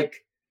isn't like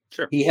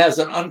he has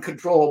an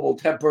uncontrollable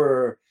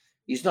temper.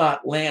 He's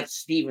not Lance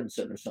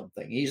Stevenson or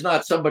something. He's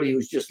not somebody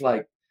who's just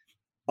like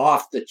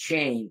off the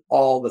chain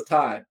all the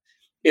time.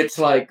 It's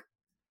like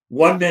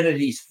 1 minute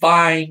he's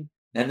fine,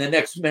 and the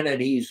next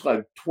minute he's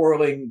like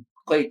twirling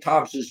Klay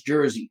Thompson's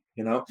jersey,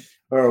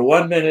 or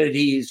 1 minute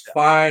he's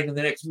fine, and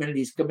the next minute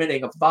he's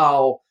committing a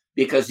foul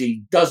because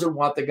he doesn't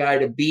want the guy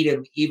to beat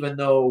him, even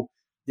though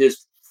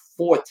there's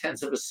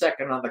 0.4 of a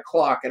second on the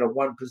clock in a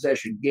one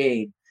possession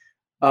game.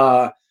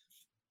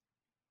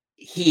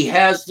 He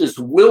has this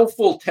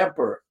willful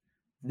temper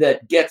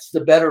that gets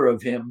the better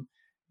of him.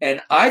 And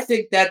I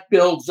think that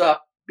builds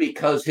up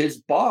because his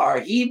bar,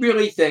 he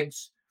really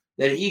thinks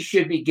that he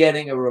should be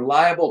getting a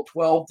reliable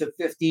 12 to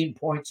 15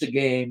 points a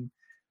game,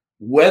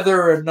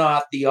 whether or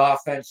not the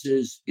offense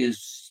is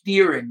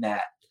steering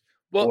that.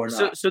 Well,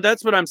 so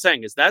that's what I'm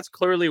saying is that's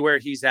clearly where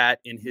he's at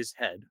in his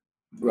head.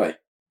 Right.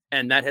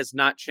 And that has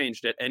not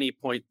changed at any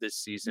point this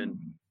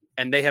season.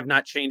 And they have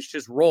not changed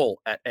his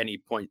role at any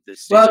point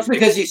this season. Well, it's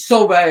because he's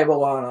so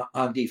valuable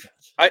on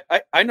defense.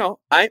 I know.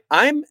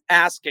 I'm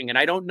asking, and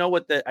I don't know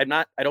what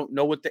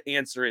the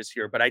answer is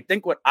here, but I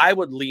think what I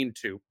would lean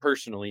to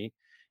personally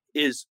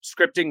is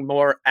scripting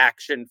more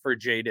action for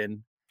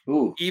Jaden.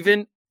 Ooh.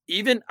 Even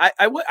I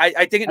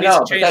think it needs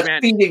to change, that's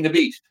man. Feeding the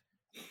beast.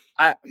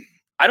 I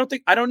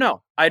don't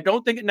know. I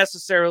don't think it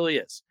necessarily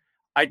is.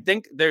 I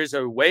think there's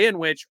a way in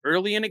which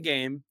early in a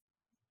game,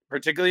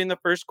 particularly in the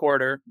first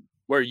quarter,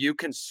 where you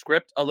can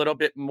script a little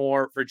bit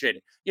more for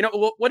Jaden.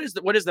 What is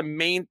the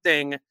main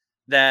thing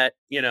that,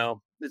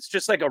 it's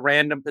just like a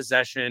random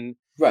possession.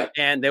 Right.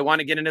 And they want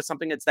to get into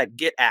something. It's that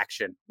get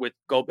action with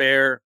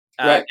Gobert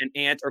Right. and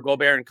Ant, or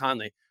Gobert and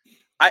Conley.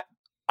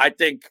 I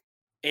think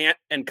Ant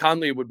and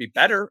Conley would be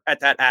better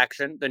at that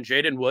action than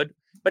Jaden would.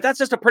 But that's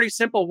just a pretty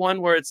simple one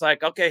where it's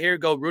like, okay, here you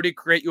go. Rudy,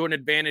 create you an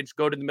advantage.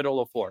 Go to the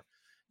middle of the floor.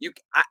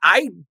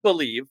 I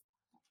believe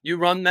you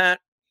run that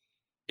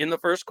in the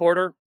first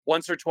quarter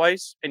once or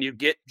twice and you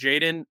get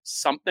Jaden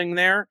something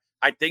there.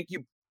 I think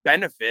you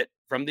benefit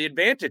from the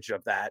advantage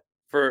of that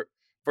for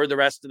the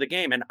rest of the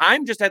game. And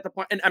I'm just at the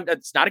point, and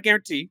it's not a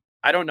guarantee.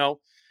 I don't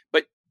know.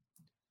 But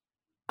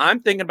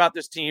I'm thinking about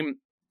this team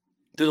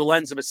through the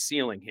lens of a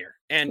ceiling here.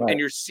 And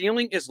your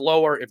ceiling is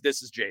lower if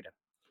this is Jaden.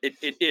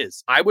 It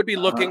is. I would be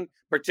looking,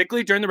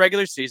 particularly during the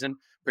regular season,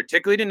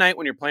 particularly tonight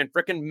when you're playing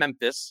frickin'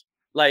 Memphis,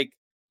 like,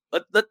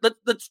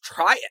 let's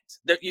try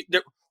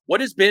it.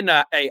 What has been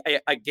a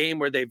game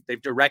where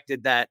they've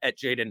directed that at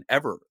Jaden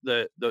ever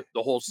the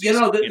whole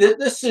season?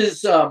 This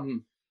is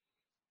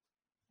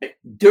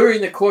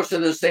during the course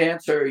of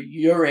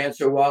your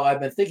answer, while I've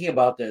been thinking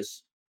about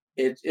this,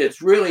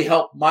 it's really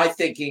helped my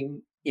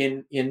thinking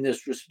in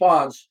this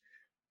response.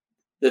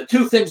 The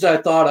two things I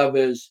thought of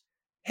is,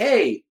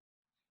 hey,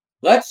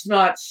 let's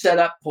not set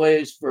up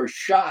plays for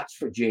shots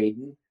for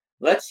Jaden.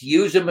 Let's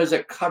use him as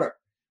a cutter.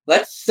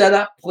 Let's set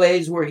up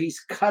plays where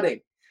he's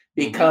cutting,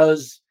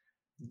 because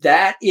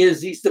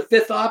he's the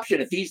fifth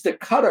option. If he's the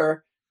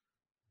cutter,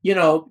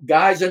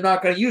 guys are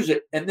not going to use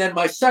it. And then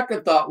my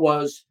second thought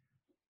was,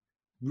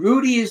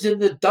 Rudy is in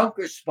the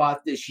dunker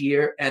spot this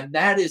year, and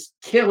that is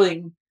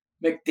killing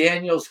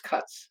McDaniel's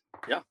cuts.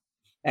 Yeah.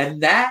 And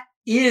that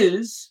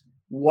is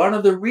one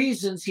of the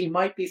reasons he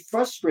might be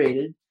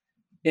frustrated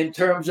in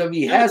terms of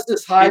he has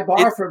this high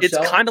bar for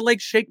himself. It's kind of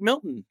like Shake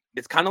Milton.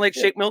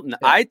 Shake Milton.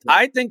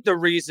 I think the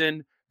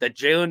reason that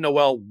Jalen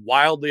Noel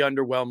wildly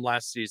underwhelmed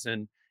last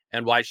season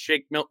and why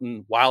Shake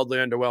Milton wildly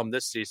underwhelmed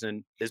this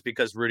season is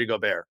because Rudy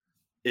Gobert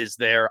is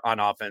there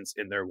on offense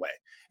in their way.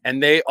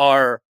 And they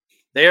are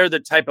the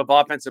type of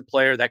offensive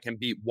player that can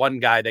beat one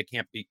guy, they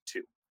can't beat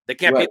two. They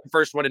can't beat the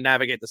first one and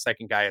navigate the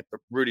second guy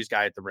Rudy's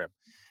guy at the rim.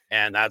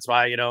 And that's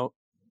why,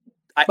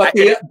 But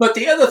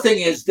the other thing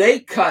is they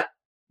cut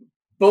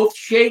both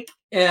Shake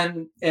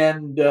and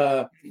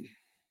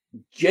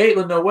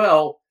Jalen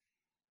Noel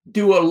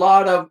do a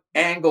lot of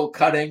angle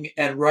cutting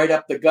and right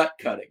up the gut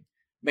cutting.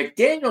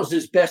 McDaniels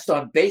is best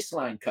on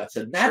baseline cuts,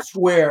 and that's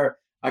where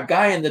a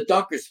guy in the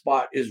dunker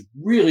spot is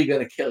really going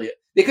to kill you,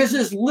 because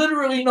there's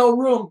literally no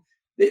room.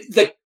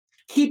 The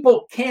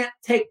people can't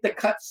take the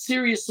cut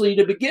seriously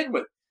to begin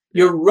with.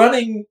 You're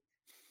running,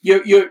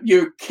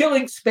 you're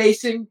killing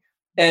spacing,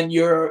 and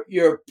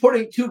you're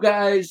putting two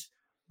guys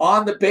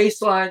on the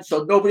baseline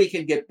so nobody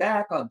can get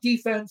back on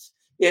defense.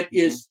 It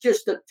is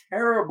just a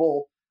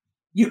terrible.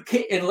 You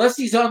can't, unless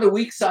he's on the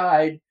weak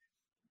side,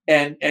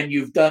 and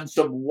you've done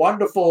some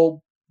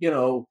wonderful,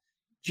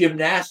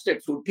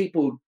 gymnastics with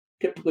people who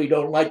typically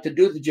don't like to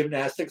do the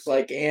gymnastics,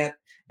 like Ant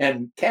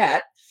and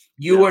Cat.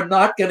 You are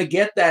not going to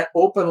get that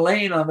open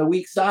lane on the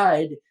weak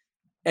side,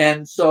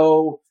 and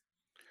so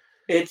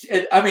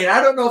I mean,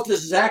 I don't know if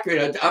this is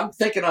accurate. I'm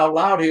thinking out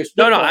loud here.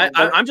 No,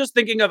 I'm just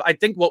thinking of. I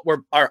think what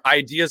our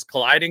ideas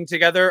colliding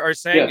together are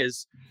saying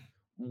is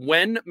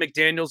when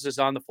McDaniels is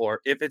on the floor,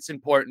 if it's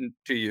important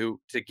to you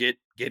to get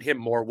him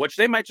more, which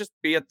they might just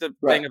be at the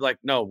thing of like,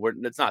 no,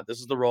 it's not. This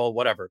is the role,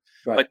 whatever.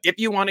 Right. But if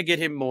you want to get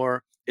him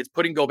more, it's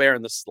putting Gobert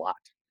in the slot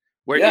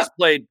where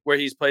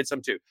he's played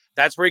some too.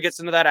 That's where he gets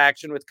into that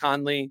action with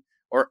Conley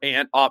or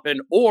Ant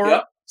often,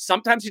 or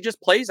sometimes he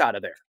just plays out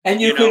of there. And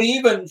you could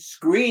even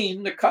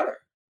screen the cutter.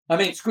 I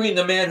mean, screen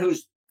the man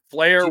who's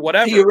Flair,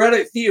 whatever.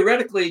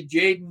 Theoretically,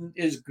 Jaden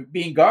is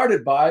being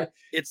guarded by.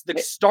 It's the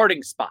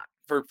starting spot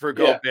for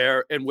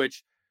Gobert, in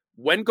which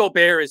when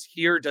Gobert is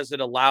here, does it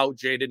allow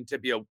Jaden to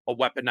be a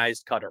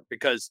weaponized cutter?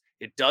 Because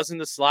it does in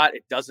the slot,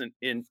 it doesn't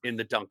in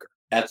the dunker.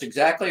 That's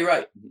exactly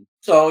right.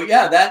 So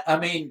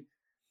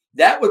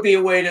that would be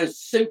a way to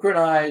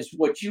synchronize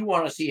what you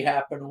want to see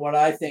happen, what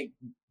I think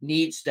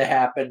needs to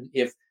happen.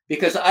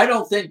 Because I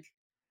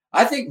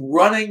think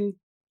running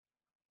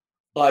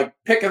like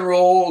pick and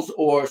rolls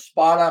or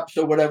spot ups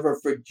or whatever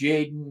for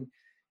Jaden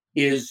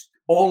is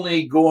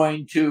only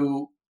going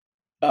to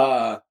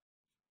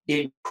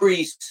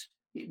increase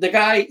the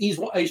guy. He's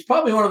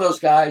probably one of those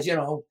guys,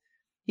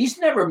 he's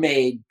never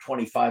made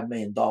 $25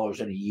 million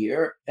in a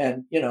year.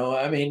 And,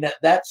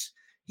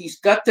 he's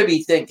got to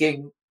be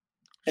thinking,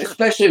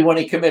 especially when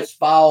he commits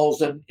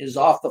fouls and is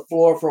off the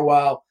floor for a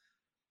while.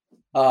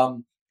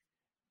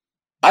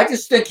 I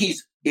just think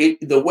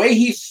the way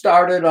he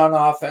started on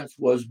offense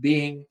was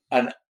being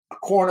a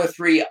corner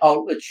three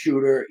outlet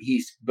shooter.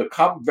 He's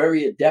become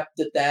very adept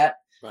at that.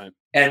 Right.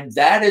 And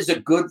that is a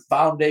good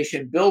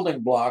foundation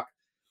building block,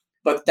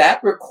 but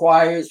that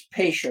requires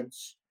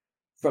patience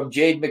from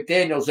Jaden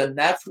McDaniels. And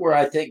that's where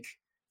I think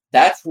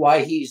that's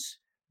why he's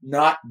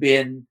not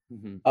been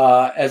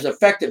as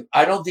effective.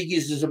 I don't think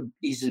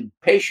he's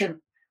impatient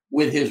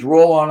with his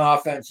role on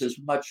offense as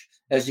much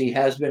as he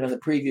has been in the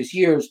previous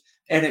years.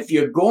 And if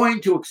you're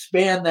going to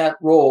expand that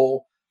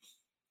role,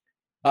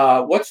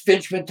 what's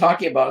Finch been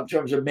talking about in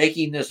terms of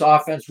making this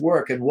offense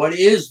work? And what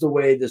is the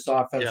way this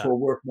offense will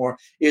work more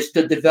is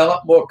to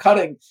develop more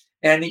cutting.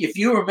 And if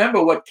you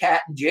remember what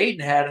Cat and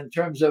Jaden had in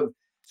terms of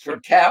when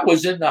Cat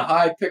was in the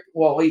high pick,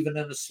 well, even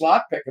in the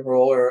slot pick and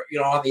roll or,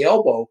 on the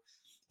elbow,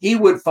 he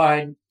would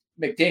find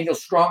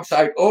McDaniel's strong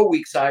side or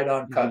weak side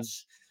on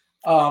cuts.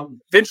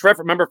 Finch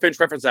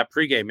referenced that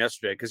pregame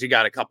yesterday because he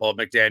got a couple of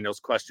McDaniel's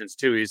questions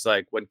too. He's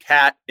like, when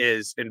Cat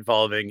is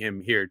involving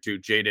him here too,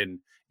 Jaden,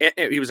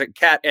 he was at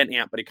Cat and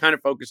Ant, but he kind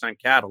of focused on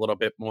Cat a little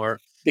bit more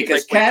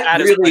because Cat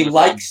really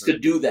likes to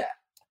do that.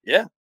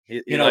 Yeah,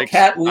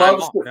 Cat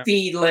loves to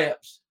feed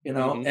layups.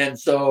 And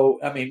so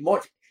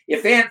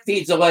if Ant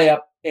feeds a layup,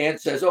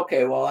 Ant says,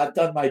 "Okay, well, I've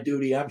done my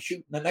duty. I'm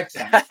shooting the next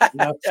time."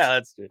 Yeah,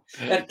 that's true.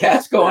 And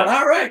Cat's going,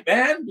 "All right,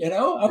 man.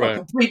 I'm a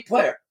complete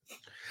player."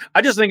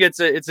 I just think it's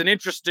an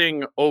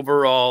interesting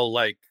overall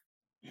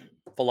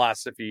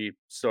philosophy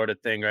sort of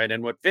thing, right?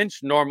 And what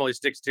Finch normally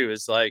sticks to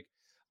is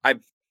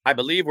I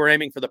believe we're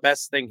aiming for the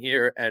best thing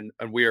here, and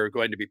we are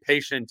going to be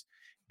patient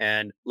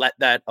and let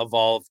that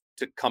evolve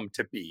to come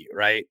to be,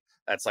 right?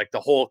 That's like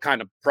the whole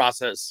kind of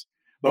process.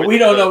 But we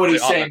don't know what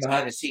he's saying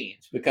behind the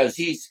scenes because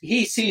he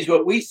sees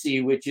what we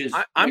see, which is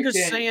I'm just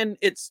saying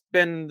it's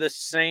been the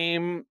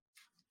same.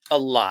 A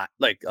lot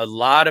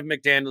of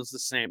McDaniel's the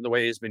same, the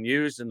way he's been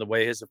used and the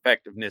way his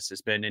effectiveness has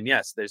been. And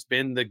yes, there's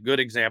been the good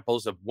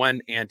examples of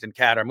when Ant and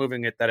Cat are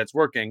moving it, that it's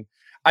working.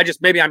 I'm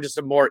just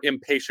a more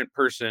impatient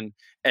person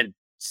and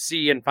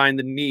see and find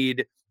the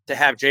need to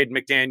have Jaden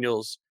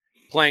McDaniels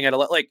playing at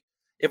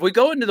if we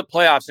go into the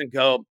playoffs and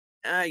go,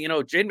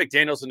 Jaden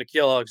McDaniels and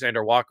Nickeil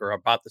Alexander-Walker are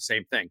about the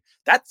same thing.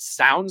 That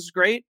sounds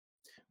great.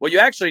 What you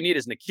actually need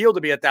is Nickeil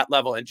to be at that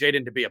level and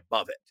Jaden to be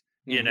above it.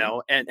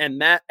 And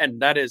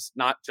that is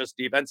not just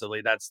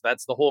defensively. That's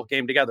the whole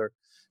game together.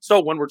 So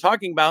when we're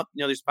talking about,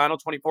 these final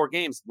 24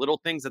 games,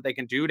 little things that they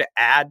can do to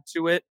add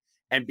to it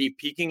and be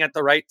peaking at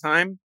the right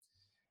time.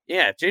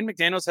 Yeah. If Jaden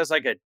McDaniels has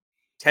like a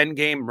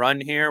 10-game run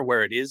here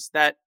where it is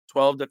that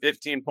 12 to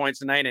 15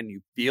 points a night and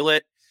you feel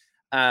it,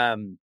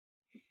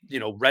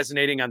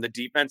 resonating on the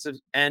defensive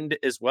end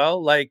as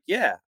well. I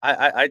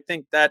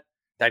think that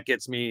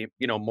gets me,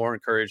 more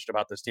encouraged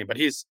about this team, but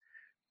he's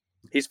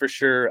for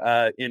sure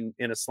in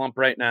a slump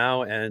right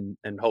now and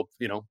hope,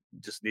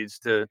 just needs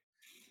to,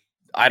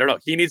 I don't know,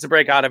 he needs to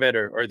break out of it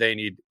or they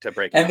need to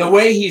break out. And the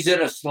way he's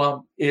in a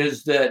slump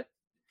is that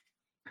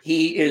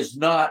he is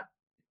not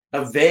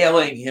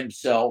availing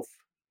himself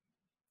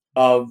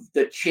of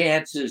the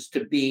chances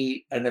to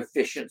be an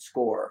efficient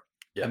scorer.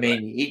 Yeah,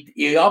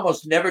 he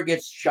almost never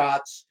gets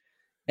shots.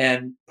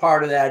 And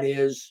part of that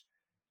is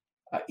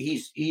I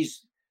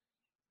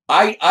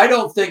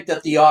don't think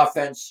that the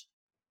offense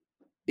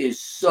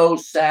is so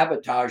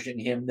sabotaging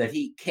him that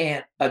he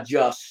can't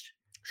adjust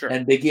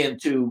and begin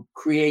to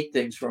create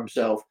things for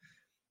himself.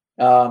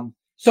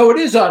 So it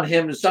is on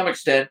him to some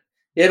extent.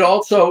 It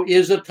also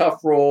is a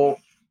tough role.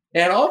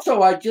 And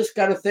also, I just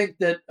got to think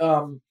that,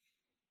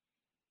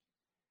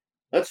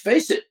 let's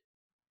face it,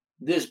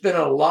 there's been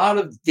a lot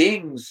of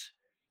dings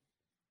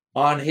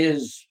on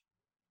his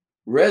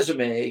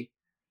resume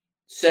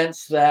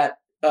since that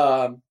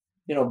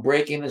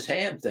breaking his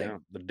hand thing. Yeah,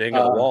 the ding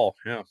of the wall.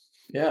 Yeah.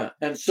 Yeah.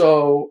 And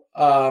so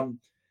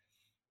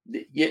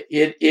it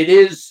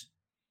is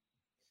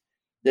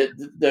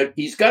that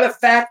he's got a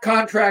fat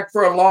contract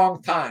for a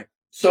long time.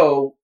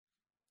 So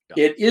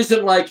it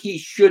isn't like he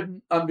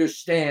shouldn't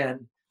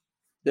understand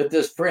that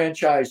this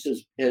franchise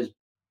has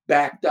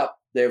backed up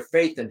their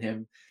faith in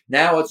him.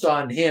 Now it's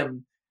on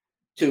him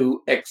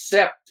to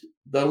accept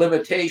the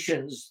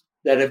limitations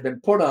that have been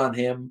put on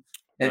him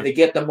and to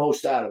get the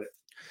most out of it.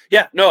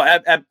 Yeah, no,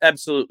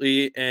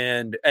 absolutely.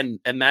 And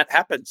that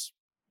happens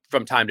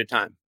from time to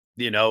time,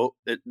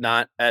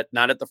 not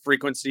at the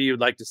frequency you'd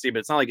like to see, but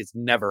it's not like it's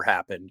never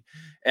happened.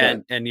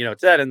 And, and,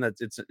 it's that, and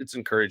it's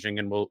encouraging,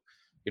 and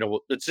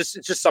it's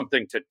just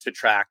something to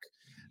track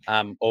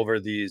over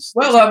these.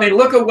 Well, I mean,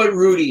 look at what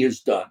Rudy has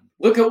done.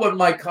 Look at what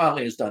Mike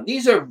Conley has done.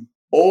 These are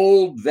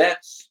old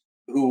vets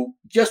who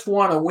just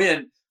want to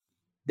win.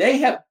 They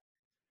have.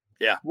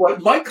 Yeah.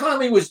 What Mike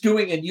Conley was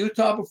doing in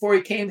Utah before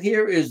he came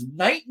here is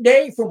night and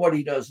day from what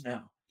he does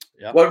now.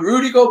 Yep. What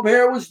Rudy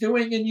Gobert was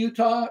doing in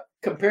Utah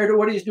compared to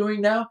what he's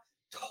doing now,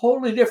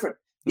 totally different.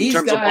 In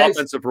terms of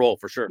offensive role,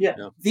 for sure. Yeah.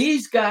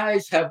 These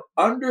guys have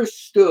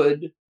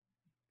understood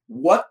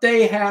what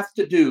they have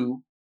to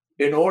do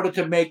in order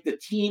to make the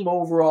team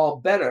overall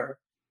better,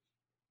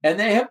 and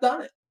they have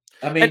done it.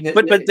 I mean,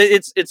 but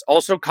it's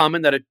also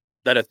common that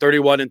a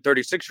 31 and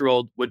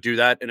 36-year-old would do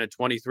that, and a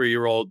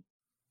 23-year-old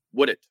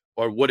wouldn't,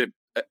 or wouldn't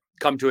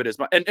come to it as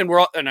much. And we're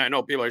all, and I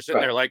know people are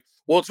sitting there like,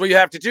 well, it's what you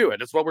have to do,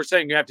 and it's what we're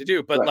saying you have to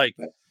do. But at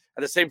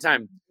the same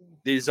time,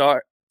 this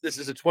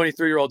is a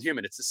 23-year-old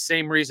human. It's the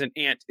same reason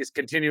Ant is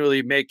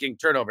continually making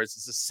turnovers.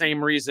 It's the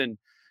same reason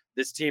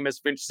this team, as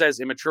Finch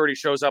says, immaturity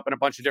shows up in a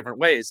bunch of different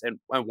ways. And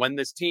when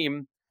this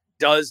team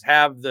does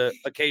have the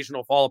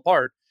occasional fall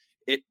apart,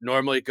 it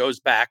normally goes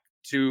back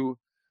to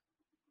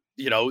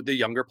the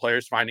younger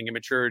players finding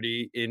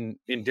immaturity in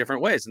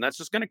different ways. And that's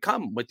just going to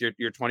come with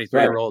your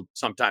 23-year-old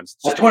sometimes.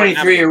 A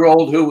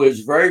 23-year-old who is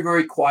very,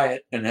 very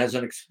quiet and has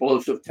an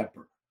explosive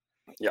temper.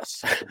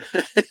 Yes,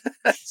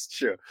 that's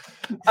true.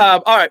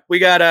 All right, we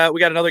got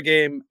another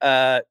game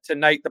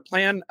tonight.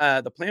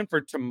 The plan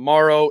for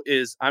tomorrow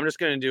is I'm just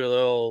going to do a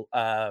little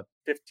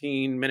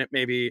 15-minute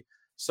maybe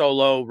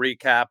solo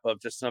recap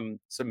of just some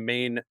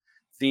main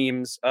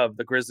themes of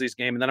the Grizzlies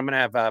game, and then I'm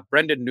going to have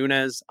Brendan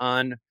Nunez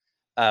on,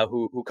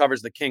 who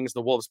covers the Kings.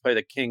 The Wolves play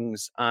the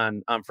Kings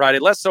on Friday.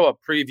 Less so a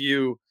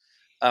preview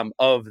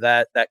of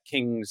that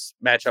Kings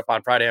matchup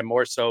on Friday, and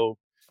more so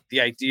the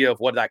idea of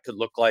what that could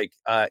look like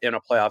in a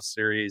playoff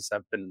series.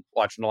 I've been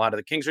watching a lot of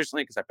the Kings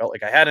recently because I felt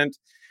like I hadn't,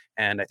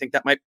 and I think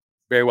that might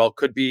very well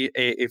could be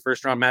a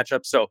first round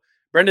matchup. So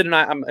Brendan and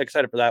I'm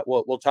excited for that.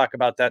 We'll talk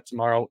about that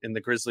tomorrow in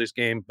the Grizzlies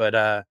game.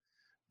 But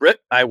Britt,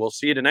 I will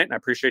see you tonight, and I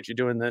appreciate you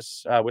doing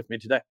this with me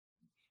today.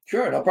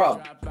 Sure, no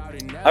problem.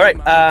 All right.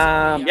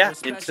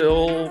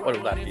 Until what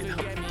will that be?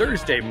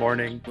 Thursday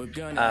morning,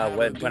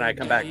 when I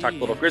come back, talk a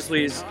little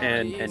Grizzlies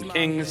and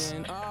Kings.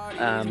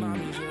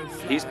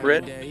 He's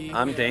Britt.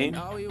 I'm Dane.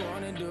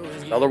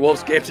 Another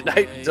Wolves game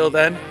tonight. Until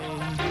then,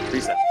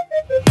 peace out.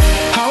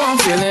 How I'm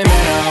feeling, man,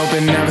 I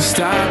hope it never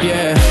stop,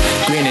 yeah.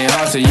 Green and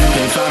hot so you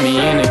can find me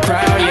in the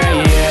crowd,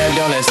 yeah.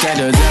 Don't let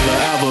standards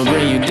ever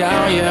bring you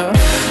down, yeah.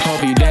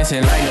 Hope you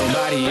dancing like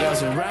nobody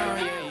else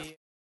around, yeah.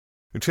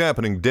 It's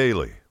happening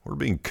daily. We're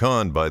being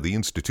conned by the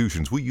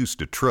institutions we used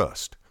to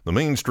trust. The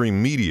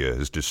mainstream media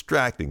is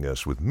distracting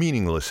us with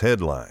meaningless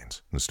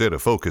headlines instead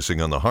of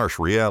focusing on the harsh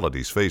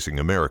realities facing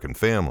American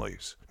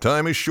families.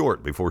 Time is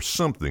short before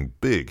something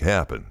big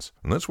happens,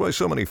 and that's why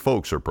so many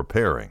folks are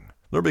preparing.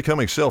 They're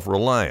becoming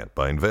self-reliant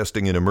by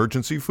investing in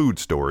emergency food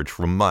storage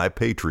from My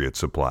Patriot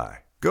Supply.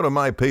 Go to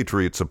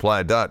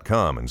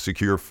MyPatriotSupply.com and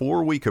secure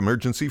 4-week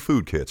emergency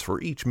food kits for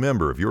each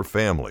member of your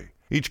family.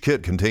 Each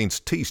kit contains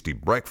tasty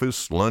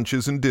breakfasts,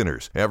 lunches, and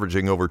dinners,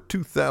 averaging over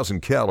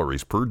 2,000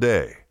 calories per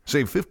day.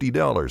 Save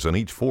 $50 on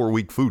each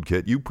 4-week food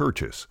kit you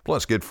purchase.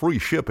 Plus, get free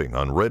shipping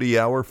on Ready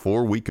Hour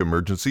 4-week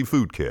emergency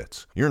food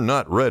kits. You're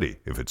not ready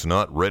if it's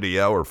not Ready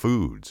Hour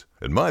Foods.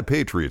 At My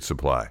Patriot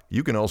Supply,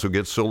 you can also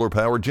get solar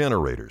power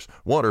generators,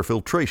 water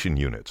filtration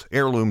units,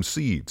 heirloom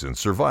seeds, and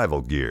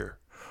survival gear.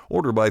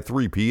 Order by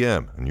 3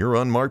 p.m. and your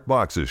unmarked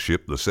boxes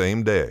ship the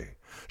same day.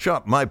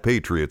 Shop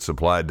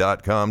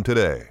MyPatriotSupply.com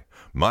today.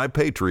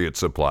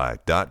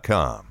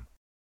 MyPatriotSupply.com.